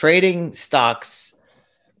 trading stocks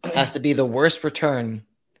has to be the worst return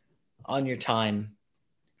on your time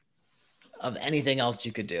of anything else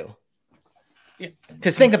you could do. Yeah.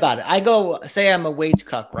 Because think about it. Say I'm a wage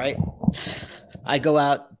cuck, right? I go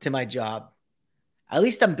out to my job. At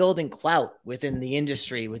least I'm building clout within the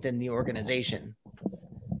industry, within the organization.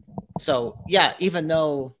 So yeah, even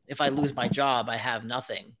though if I lose my job, I have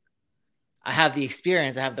nothing. I have the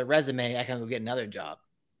experience, I have the resume, I can go get another job.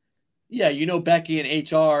 Yeah, Becky in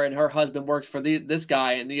HR and her husband works for this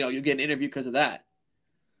guy, and you get an interview because of that.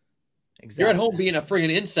 Exactly. You're at home being a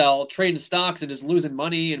friggin' incel, trading stocks and just losing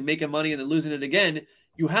money and making money and then losing it again.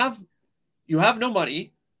 You have no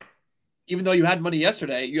money, even though you had money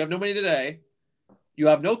yesterday. You have no money today. You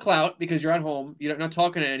have no clout because you're at home. You're not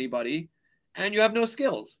talking to anybody, and you have no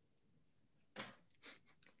skills.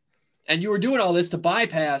 And you were doing all this to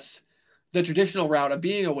bypass the traditional route of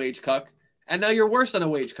being a wage cuck, and now you're worse than a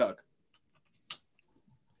wage cuck.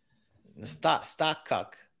 Stock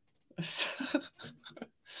cuck.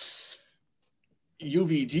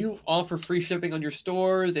 UV, do you offer free shipping on your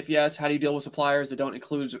stores? If yes, how do you deal with suppliers that don't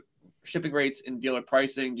include shipping rates in dealer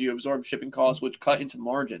pricing? Do you absorb shipping costs, which cut into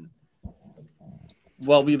margin?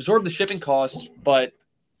 Well, we absorb the shipping cost, but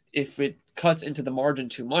if it cuts into the margin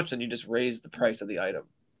too much, then you just raise the price of the item.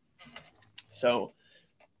 So,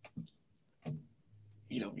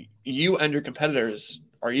 you and your competitors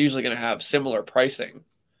are usually going to have similar pricing.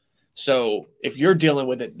 So if you're dealing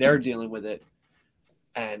with it, they're dealing with it.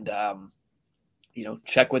 And,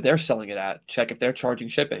 check what they're selling it at. Check if they're charging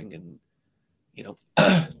shipping. And,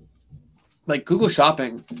 like Google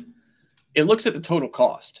Shopping, it looks at the total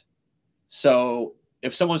cost. So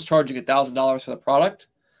if someone's charging $1,000 for the product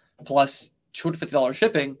plus $250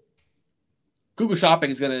 shipping, Google Shopping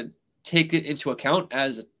is going to take it into account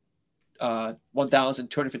as a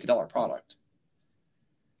 $1,250 product.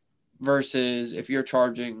 Versus if you're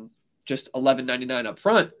charging just $11.99 up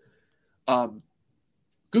front,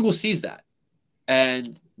 Google sees that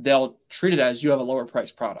and they'll treat it as you have a lower price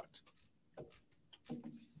product.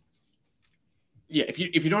 Yeah, if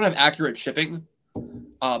you don't have accurate shipping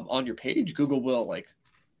on your page, Google will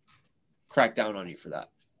crack down on you for that.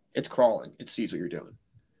 It's crawling. It sees what you're doing.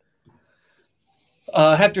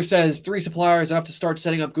 Hector says 3 suppliers enough to start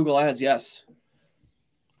setting up Google Ads. Yes.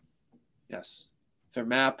 Their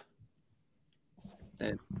map.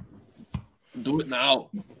 Then do it now.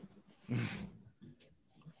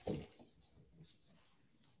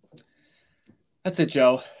 That's it,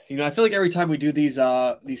 Joe. I feel like every time we do these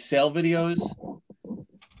sale videos,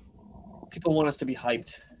 people want us to be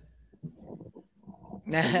hyped.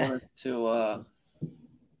 They want us to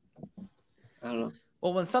I don't know.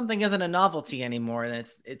 Well, when something isn't a novelty anymore, then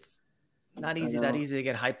it's not easy to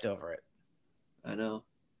get hyped over it. I know.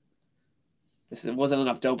 It wasn't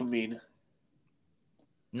enough dopamine.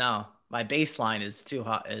 No, my baseline is too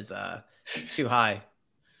high. Too high.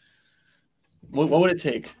 What would it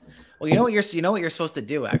take? Well, you know what you're supposed to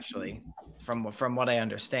do, actually, from what I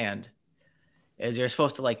understand, is you're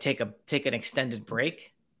supposed to take an extended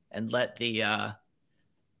break and let the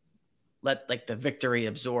victory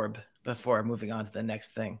absorb before moving on to the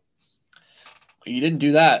next thing. You didn't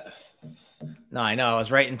do that. No, I know. I was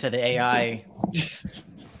right into the AI.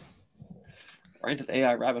 Right into the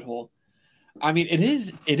AI rabbit hole. I mean, it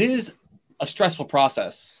is a stressful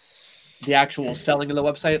process. The actual selling of the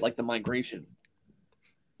website, like the migration.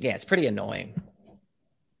 Yeah, it's pretty annoying.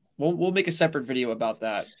 We'll make a separate video about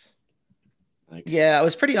that. Yeah, I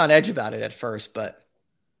was pretty on edge about it at first, but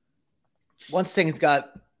once things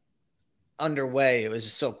got underway, it was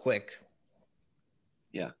just so quick.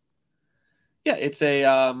 Yeah, it's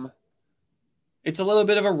a little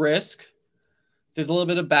bit of a risk. There's a little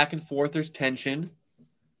bit of back and forth. There's tension.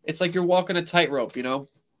 It's like you're walking a tightrope,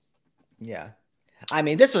 Yeah, I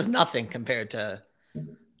mean, this was nothing compared to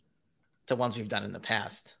ones we've done in the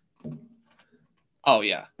past. Oh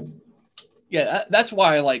yeah, that's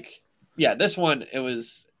why. This one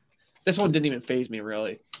didn't even faze me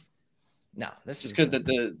really. No, this is because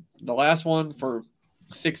the last one for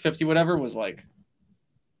 650 whatever was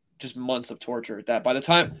just months of torture. That by the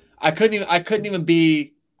time I couldn't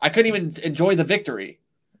even enjoy the victory.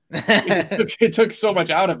 It took so much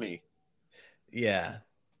out of me. Yeah,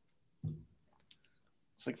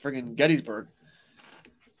 it's like friggin' Gettysburg.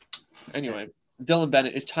 Anyway, Dylan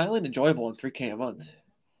Bennett, is Thailand enjoyable in $3K a month?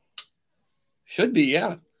 Should be,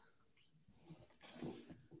 yeah.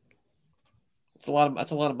 That's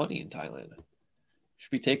a lot of money in Thailand.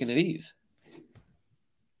 Should be taking it easy.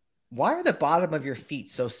 Why are the bottom of your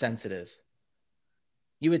feet so sensitive?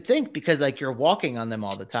 You would think because you're walking on them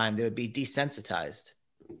all the time, they would be desensitized.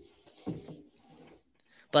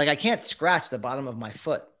 But I can't scratch the bottom of my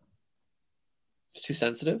foot. It's too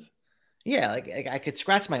sensitive? Yeah, I could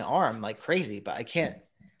scratch my arm like crazy, but I can't.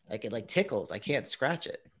 It tickles. I can't scratch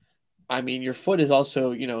it. I mean, your foot is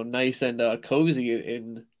also nice and cozy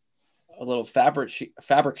in a little fabric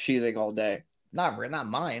sheathing all day. Not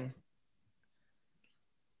mine.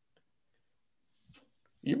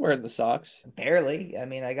 You're wearing the socks. Barely. I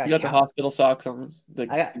mean, I got. You got the hospital socks on the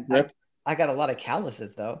grip. I got a lot of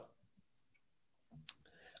calluses though.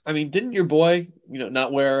 I mean, didn't your boy,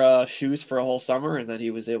 not wear shoes for a whole summer, and then he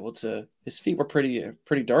was able to? His feet were pretty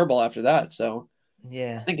durable after that. So,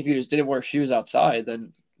 yeah, I think if you just didn't wear shoes outside,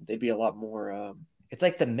 then they'd be a lot more. It's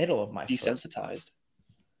like the middle of my desensitized.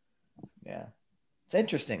 Foot. Yeah, it's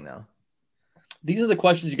interesting though. These are the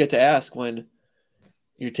questions you get to ask when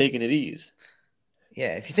you're taking it easy.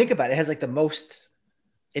 Yeah, if you think about it, it has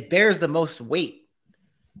it bears the most weight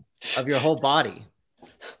of your whole body,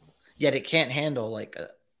 yet it can't handle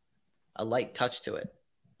a light touch to it.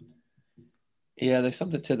 Yeah, there's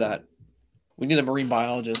something to that. We need a marine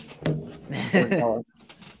biologist.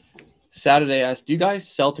 Saturday asked, do you guys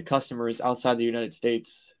sell to customers outside the United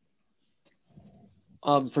States?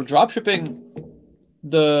 For drop shipping,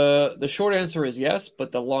 the short answer is yes,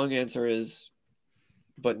 but the long answer is,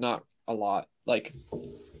 but not a lot. Like,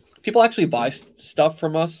 people actually buy stuff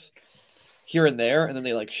from us here and there, and then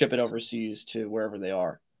they like ship it overseas to wherever they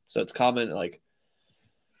are. So it's common. Like,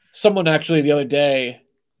 someone actually the other day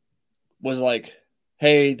was like,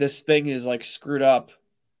 "Hey, this thing is like screwed up,"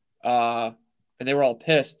 and they were all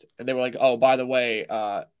pissed, and they were like, "Oh, by the way,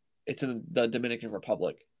 it's in the Dominican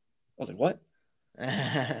Republic." I was like, "What?"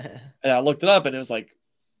 And I looked it up, and it was like,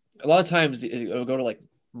 a lot of times it'll go to like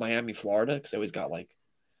Miami, Florida, because they always got like,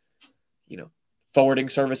 forwarding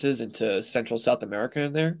services into Central South America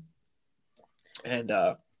in there, and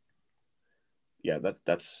yeah, that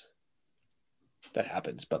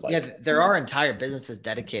happens. But like, yeah, there are entire businesses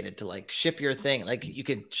dedicated to like ship your thing. Like you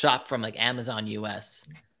could shop from like Amazon US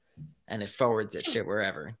and it forwards it to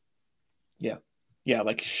wherever. Yeah,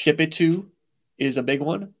 like Ship It To is a big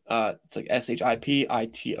one. It's like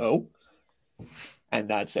SHIPITO, and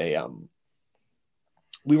that's a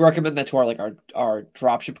we recommend that to our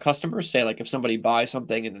dropship customers. Say like if somebody buys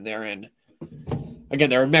something and then they're in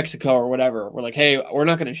Mexico or whatever, we're like, hey, we're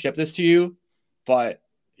not going to ship this to you, but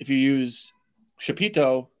if you use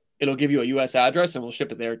Shipito, it'll give you a US address and we'll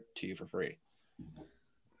ship it there to you for free.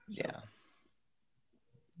 So, yeah.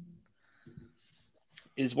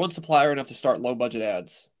 is one supplier enough to start low budget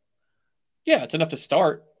ads? Yeah, it's enough to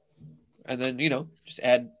start, and then just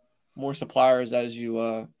add more suppliers as you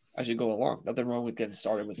go along. Nothing wrong with getting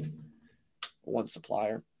started with one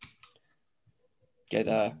supplier. Get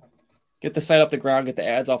the site off the ground, get the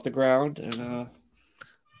ads off the ground, and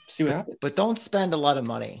see what happens. But don't spend a lot of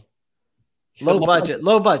money. Low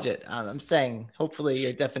budget. I'm saying hopefully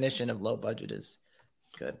your definition of low budget is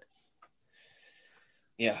good.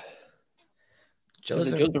 Yeah. Joe's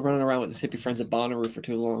been running around with his hippie friends at Bonnaroo for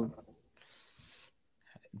too long.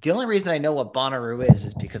 The only reason I know what Bonnaroo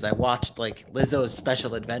is because I watched like Lizzo's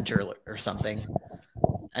Special Adventure or something,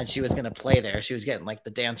 and she was gonna play there. She was getting like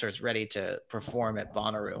the dancers ready to perform at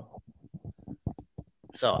Bonnaroo.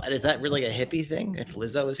 So is that really a hippie thing? If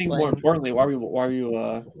Lizzo is playing? More importantly, why are you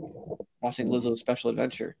watching Lizzo's Special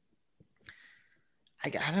Adventure? I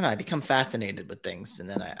don't know. I become fascinated with things, and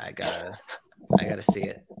then I gotta see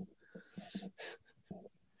it.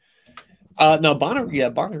 No,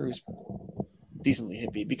 Bonnaroo's decently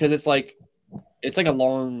hippie because it's like a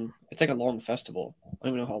long festival. I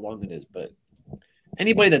don't even know how long it is, but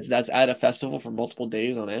anybody that's at a festival for multiple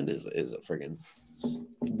days on end is a friggin'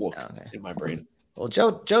 whoop in my brain. Well,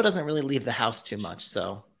 Joe doesn't really leave the house too much,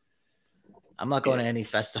 so I'm not going to any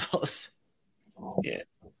festivals. Yeah.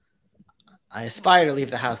 I aspire to leave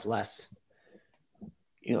the house less.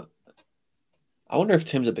 I wonder if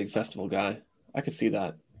Tim's a big festival guy. I could see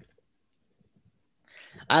that.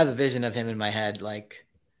 I have a vision of him in my head, like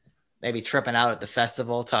maybe tripping out at the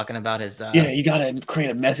festival, talking about his. Yeah, you gotta create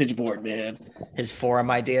a message board, man. His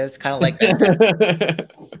forum ideas, kind of like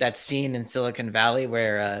that scene in Silicon Valley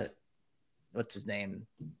where, what's his name,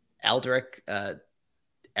 Eric,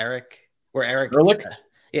 where Eric, Ehrlich?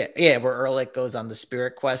 Where Ehrlich goes on the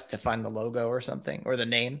spirit quest to find the logo or something or the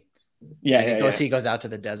name. He goes out to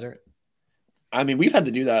the desert. I mean, we've had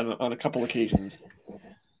to do that on a couple occasions.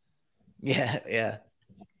 Yeah.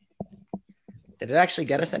 Did it actually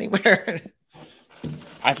get us anywhere?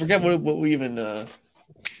 I forget what we even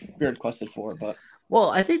spirit quested for, but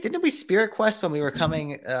I think didn't we spirit quest when we were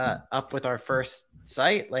coming up with our first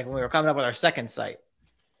site, like when we were coming up with our second site?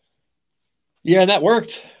 Yeah, that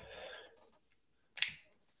worked.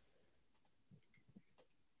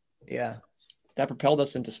 Yeah, that propelled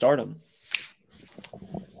us into stardom.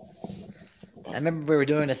 I remember we were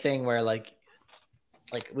doing a thing where like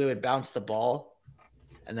we would bounce the ball,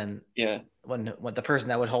 and then when the person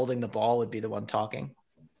that was holding the ball would be the one talking.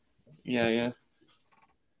 Yeah.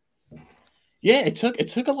 It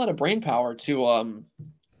took a lot of brain power to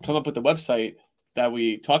come up with the website that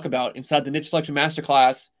we talk about inside the Niche Selection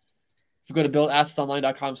Masterclass. If you go to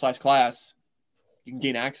buildassetsonline.com/class, you can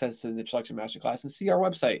gain access to the Niche Selection Masterclass and see our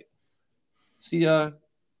website. See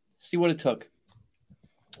what it took.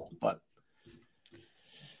 But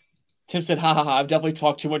Tim said, "Ha ha ha! I've definitely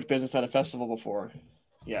talked too much business at a festival before."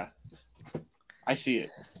 Yeah, I see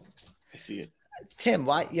it. Tim,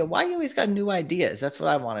 why you always got new ideas? That's what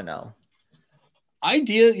I want to know.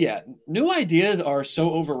 New ideas are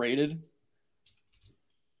so overrated.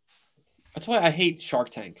 That's why I hate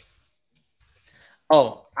Shark Tank.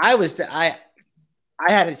 Oh, I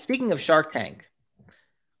had it. Speaking of Shark Tank,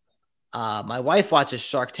 My wife watches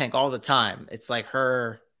Shark Tank all the time. It's like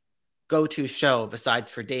her go-to show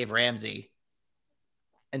besides for Dave Ramsey.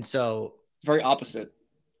 And so Very opposite.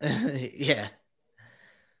 yeah.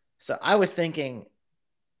 So I was thinking,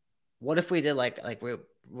 what if we did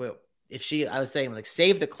we if she I was saying like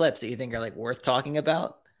save the clips that you think are like worth talking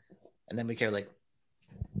about, and then we can like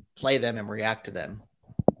play them and react to them.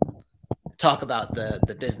 Talk about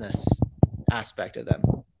the business aspect of them.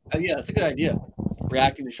 Yeah, that's a good idea.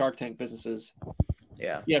 Reacting to Shark Tank businesses.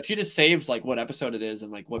 Yeah. Yeah, if she just saves like what episode it is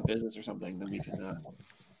and like what business or something, then we can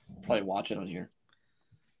probably watch it on here.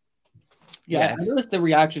 Yeah, I noticed the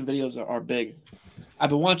reaction videos are big. I've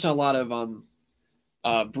been watching a lot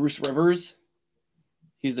of Bruce Rivers.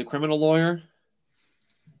 He's the criminal lawyer.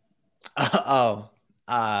 I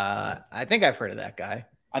think I've heard of that guy.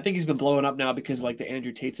 I think he's been blowing up now because of, like the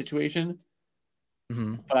Andrew Tate situation.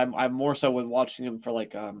 Mm-hmm. But I'm more so with watching him for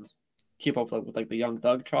like keep up with like the Young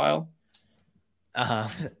Thug trial. And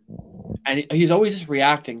he's always just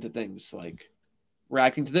reacting to things, like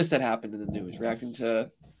reacting to this that happened in the news,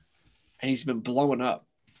 and he's been blowing up.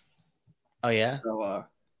 Oh yeah. So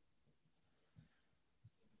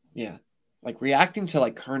yeah, like reacting to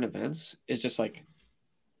like current events is just like,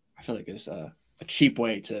 I feel like it's a cheap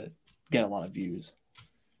way to get a lot of views.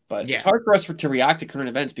 But It's hard for us to react to current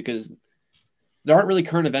events because there aren't really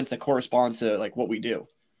current events that correspond to like what we do.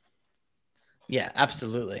 Yeah,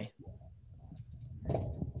 absolutely.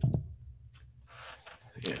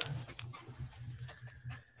 Yeah.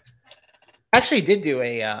 Actually did do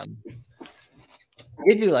a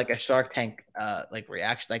like a Shark Tank like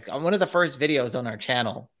reaction, like on one of the first videos on our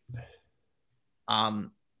channel.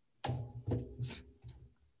 And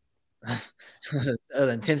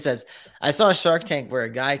Tim says, I saw a Shark Tank where a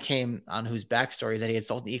guy came on whose backstory is that he had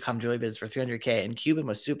sold an e-com jewelry business for $300K, and Cuban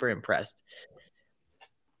was super impressed.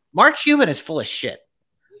 Mark Cuban is full of shit.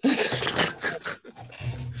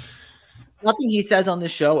 Nothing he says on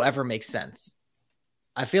this show ever makes sense.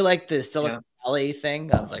 I feel like the Silicon Valley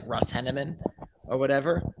thing of like Russ Henneman or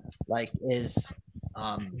whatever, like is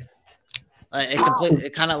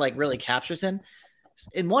it kind of like really captures him.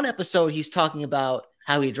 In one episode, he's talking about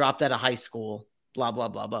how he dropped out of high school, blah, blah,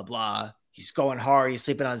 blah, blah, blah. He's going hard. He's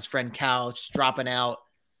sleeping on his friend's couch, dropping out.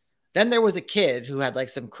 Then there was a kid who had like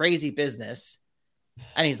some crazy business.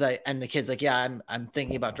 And he's like, and the kid's like, yeah, I'm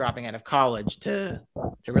thinking about dropping out of college to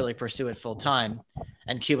really pursue it full time.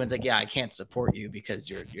 And Cuban's like, yeah, I can't support you because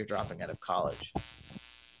you're dropping out of college.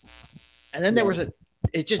 And then there was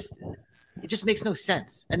it just makes no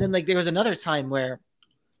sense. And then like there was another time where,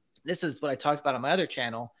 this is what I talked about on my other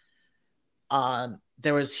channel.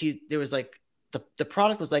 There was like the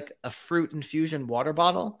product was like a fruit infusion water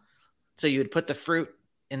bottle. So you would put the fruit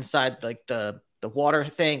inside like the water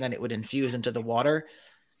thing and it would infuse into the water.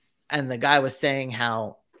 And the guy was saying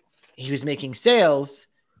how he was making sales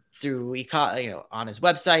through on his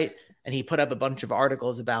website, and he put up a bunch of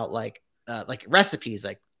articles about like recipes,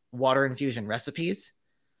 like water infusion recipes.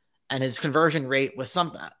 And his conversion rate was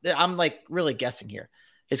something, I'm like really guessing here.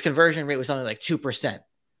 His conversion rate was something like 2%.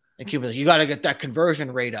 And Cuban's like, you got to get that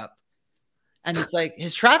conversion rate up. And it's like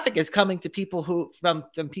his traffic is coming to people from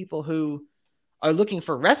people who are looking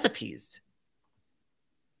for recipes.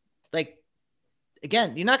 Like,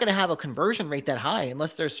 again, you're not going to have a conversion rate that high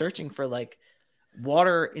unless they're searching for like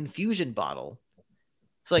water infusion bottle.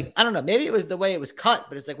 So like, I don't know, maybe it was the way it was cut,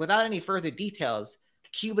 but it's like without any further details,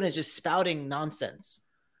 Cuban is just spouting nonsense.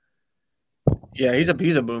 Yeah, he's a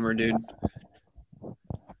boomer, dude.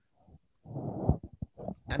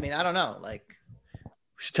 I mean, I don't know. Like, we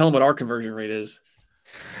should tell him what our conversion rate is.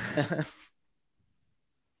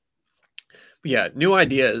 Yeah, new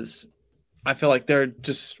ideas. I feel like they're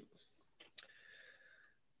just.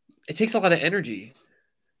 It takes a lot of energy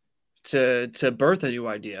to birth a new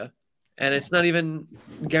idea, and it's not even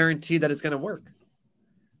guaranteed that it's going to work.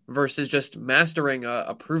 Versus just mastering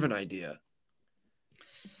a proven idea.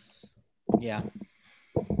 Yeah.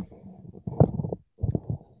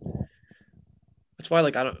 That's why,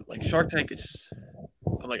 like, I don't like Shark Tank. It's just,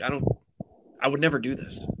 I'm like, I would never do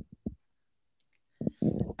this.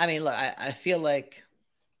 I mean, look, I feel like,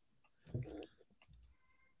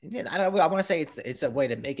 I want to say it's a way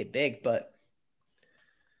to make it big, but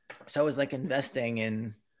so is like investing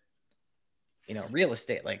in, real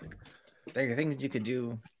estate. Like, there are things you could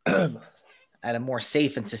do at a more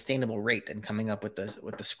safe and sustainable rate than coming up with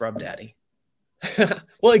the scrub daddy.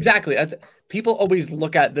 Well, exactly. People always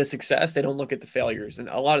look at the success. They don't look at the failures. And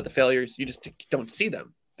a lot of the failures, you just don't see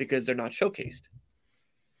them because they're not showcased.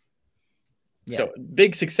 Yeah. So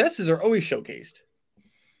big successes are always showcased.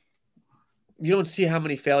 You don't see how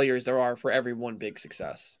many failures there are for every one big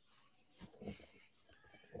success.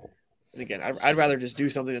 And again, I'd rather just do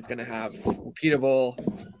something that's going to have repeatable,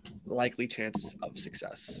 likely chances of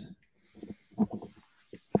success. Kind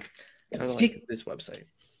of like this website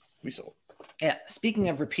we sold. Yeah. Speaking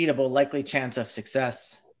of repeatable, likely chance of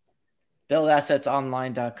success,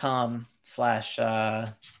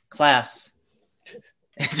 buildassetsonline.com/class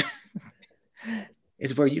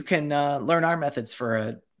is where you can learn our methods for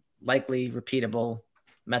a likely repeatable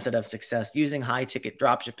method of success using high ticket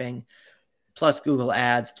dropshipping plus Google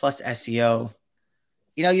ads plus SEO.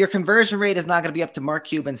 Your conversion rate is not going to be up to Mark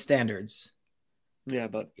Cuban standards. Yeah,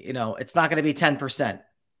 but it's not going to be 10%,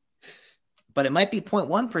 but it might be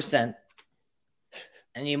 0.1%.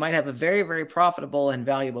 And you might have a very, very profitable and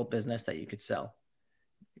valuable business that you could sell.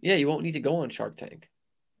 Yeah, you won't need to go on Shark Tank.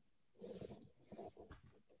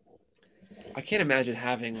 I can't imagine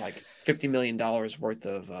having like $50 million worth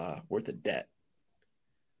of debt.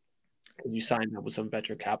 You signed up with some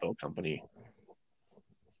venture capital company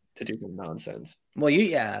to do some nonsense. Well,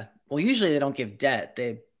 usually they don't give debt.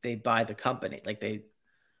 They buy the company. Like they're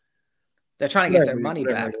trying to get their money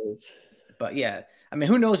back. But yeah, I mean,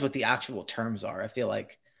 who knows what the actual terms are? I feel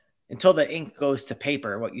like until the ink goes to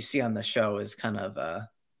paper, what you see on the show is kind of a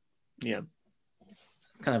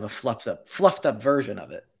fluffed up version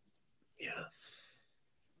of it. Yeah.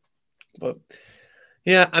 But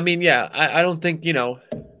yeah, I mean, I don't think,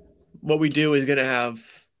 what we do is going to have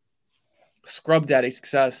scrub daddy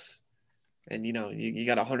success and, you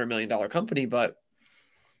got $100 million company, but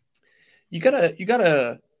you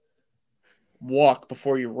gotta walk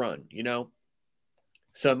before you run,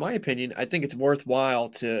 So in my opinion, I think it's worthwhile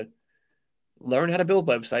to learn how to build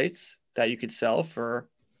websites that you could sell for,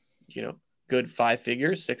 good 5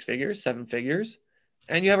 figures, 6 figures, 7 figures.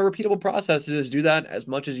 And you have a repeatable process to just do that as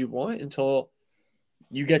much as you want until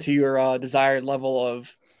you get to your desired level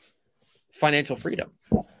of financial freedom.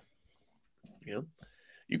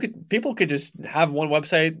 People could just have one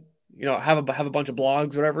website, have a bunch of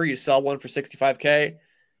blogs, whatever. You sell one for $65K.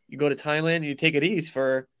 You go to Thailand and you take it easy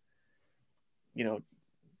for,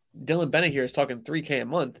 Dylan Bennett here is talking $3K a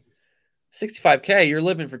month. $65K, you're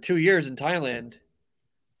living for 2 years in Thailand.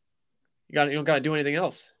 You don't got to do anything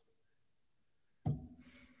else.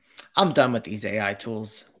 I'm done with these AI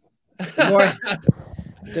tools.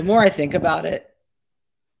 The more I think about it,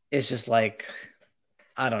 it's just like,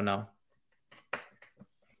 I don't know.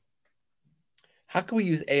 How can we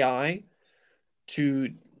use AI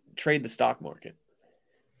to trade the stock market?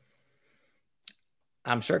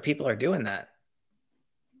 I'm sure people are doing that.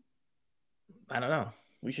 I don't know.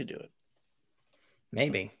 We should do it.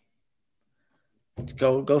 Maybe.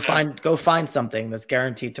 Go find something that's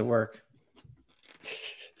guaranteed to work.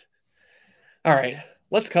 All right,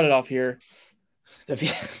 let's cut it off here. The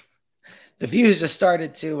views just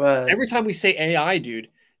started to. Every time we say AI, dude,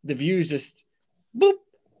 the views just boop,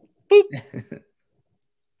 boop.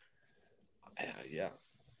 Yeah.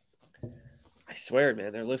 I swear,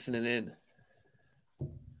 man, they're listening in.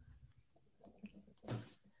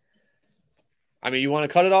 I mean, you want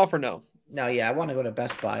to cut it off or no? No, yeah, I want to go to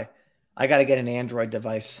Best Buy. I got to get an Android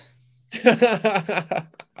device. All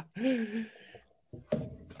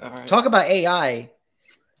right. Talk about AI.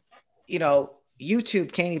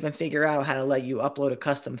 YouTube can't even figure out how to let you upload a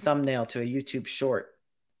custom thumbnail to a YouTube short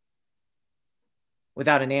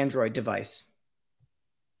without an Android device.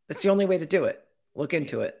 That's the only way to do it. Look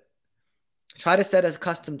into it. Try to set a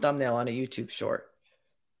custom thumbnail on a YouTube short.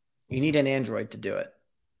 You need an Android to do it.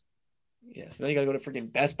 Yeah, so now you got to go to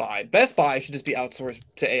freaking Best Buy. Best Buy should just be outsourced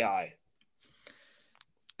to AI.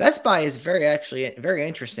 Best Buy is very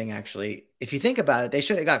interesting, actually. If you think about it, they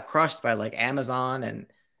should have got crushed by like Amazon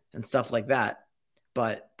and stuff like that.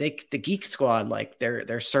 But the Geek Squad, like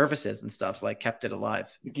their services and stuff, like kept it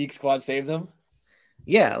alive. The Geek Squad saved them?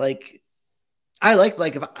 Yeah, like I like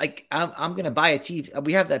if I'm gonna buy a TV.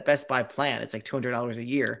 We have that Best Buy plan. It's like $200 a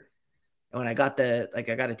year. And when I got a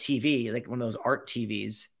TV, like one of those art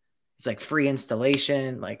TVs, it's like free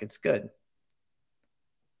installation. Like it's good.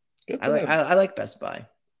 I like Best Buy.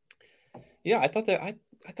 Yeah, I thought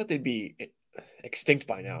they'd be extinct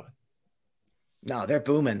by now. No, they're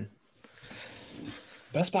booming.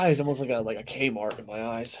 Best Buy is almost like a Kmart in my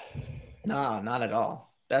eyes. No, not at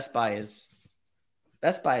all. Best Buy is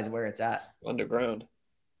where it's at. Underground.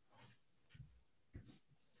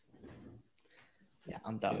 Yeah,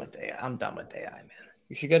 I'm done with AI. I'm done with AI, man.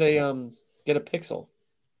 You should get a Pixel.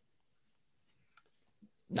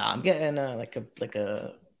 No, I'm getting like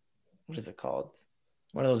a what is it called?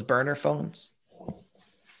 One of those burner phones.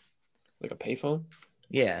 Like a payphone?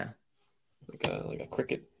 Yeah. Like a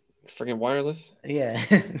Cricket friggin' wireless? Yeah.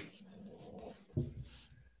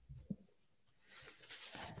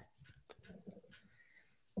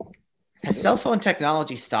 has cell phone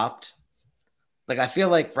technology stopped? Like, I feel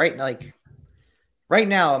like right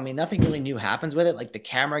now, I mean, nothing really new happens with it. Like the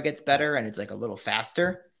camera gets better and it's like a little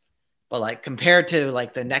faster, but like compared to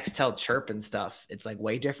like the Nextel Chirp and stuff, it's like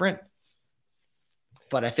way different.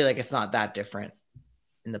 But I feel like it's not that different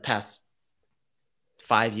in the past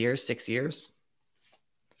 5 years, 6 years.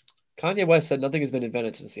 Kanye West said nothing has been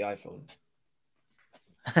invented since the iPhone.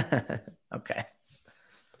 Okay.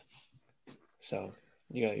 So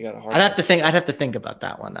you got a hard. I'd have to think about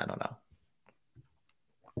that one. I don't know.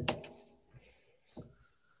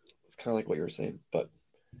 It's kind of like what you were saying, but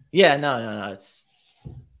yeah, no.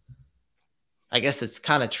 I guess it's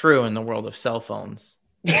kind of true in the world of cell phones.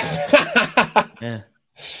 Yeah.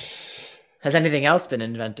 Has anything else been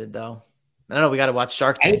invented though? I don't know. We got to watch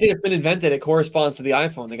Shark Tank. Anything that's been invented, it corresponds to the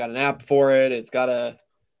iPhone. They got an app for it. It's got a.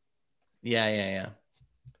 Yeah.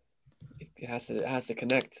 It has to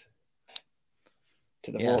connect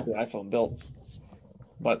to the world the iPhone built.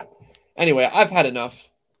 But anyway, I've had enough.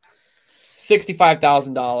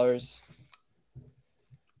 $65,000.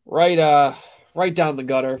 Right down the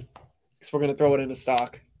gutter. Because we're gonna throw it into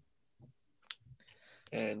stock.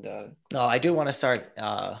 And no, I do want to start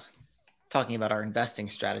talking about our investing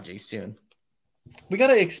strategy soon. We got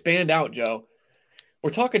to expand out, Joe. We're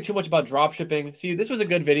talking too much about drop shipping. See, this was a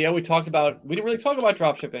good video. We didn't really talk about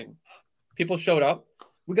drop shipping. People showed up.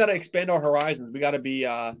 We got to expand our horizons. We got to be,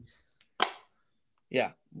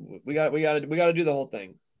 we got to do the whole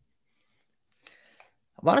thing.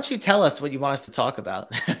 Why don't you tell us what you want us to talk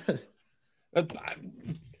about?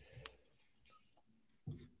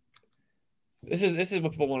 This is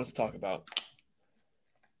what people want us to talk about.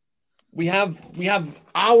 We have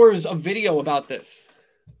hours of video about this.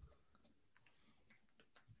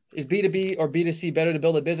 Is B2B or B2C better to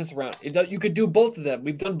build a business around? You could do both of them.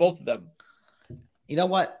 We've done both of them. You know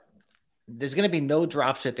what? There's going to be no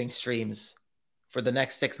drop shipping streams for the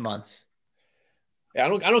next 6 months. Yeah, I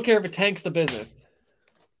don't care if it tanks the business.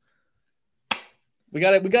 We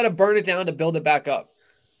got to burn it down to build it back up.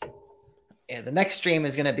 Yeah, the next stream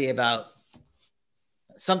is going to be about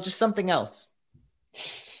something else.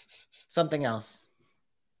 Something else.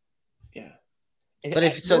 Yeah.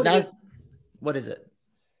 But what is it?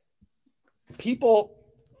 People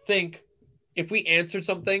think if we answered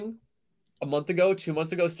something a month ago, 2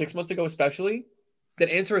 months ago, 6 months ago, especially, that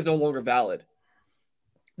answer is no longer valid.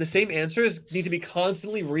 The same answers need to be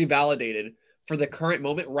constantly revalidated for the current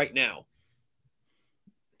moment right now.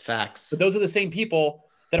 Facts. But those are the same people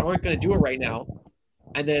that aren't going to do it right now.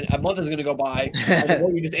 And then a month is going to go by and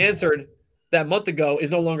what you just answered that month ago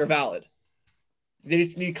is no longer valid. They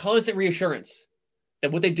just need constant reassurance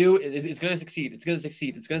that what they do is it's going to succeed. It's going to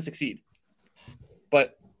succeed. It's going to succeed.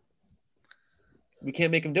 But we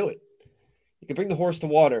can't make them do it. You can bring the horse to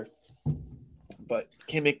water, but you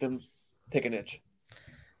can't make them pick an itch.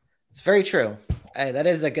 It's very true. That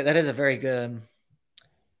is a very good.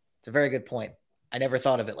 It's a very good point. I never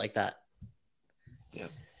thought of it like that. Yeah.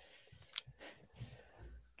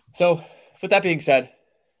 So, with that being said,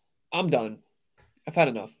 I'm done. I've had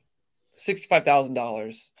enough.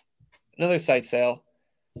 $65,000. Another site sale.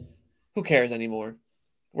 Who cares anymore?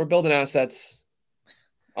 We're building assets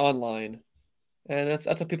online. And that's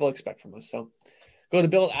what people expect from us. So go to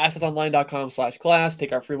buildassetsonline.com/class,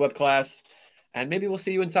 take our free web class, and maybe we'll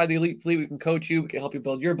see you inside the Elite Fleet. We can coach you. We can help you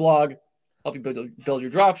build your blog, help you build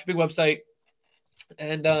your dropshipping website.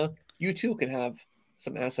 And you too can have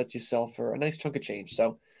some assets you sell for a nice chunk of change.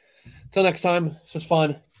 So until next time, this was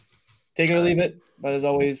fun. Take it or leave it. But as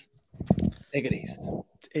always, take it easy.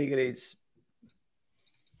 Take it easy.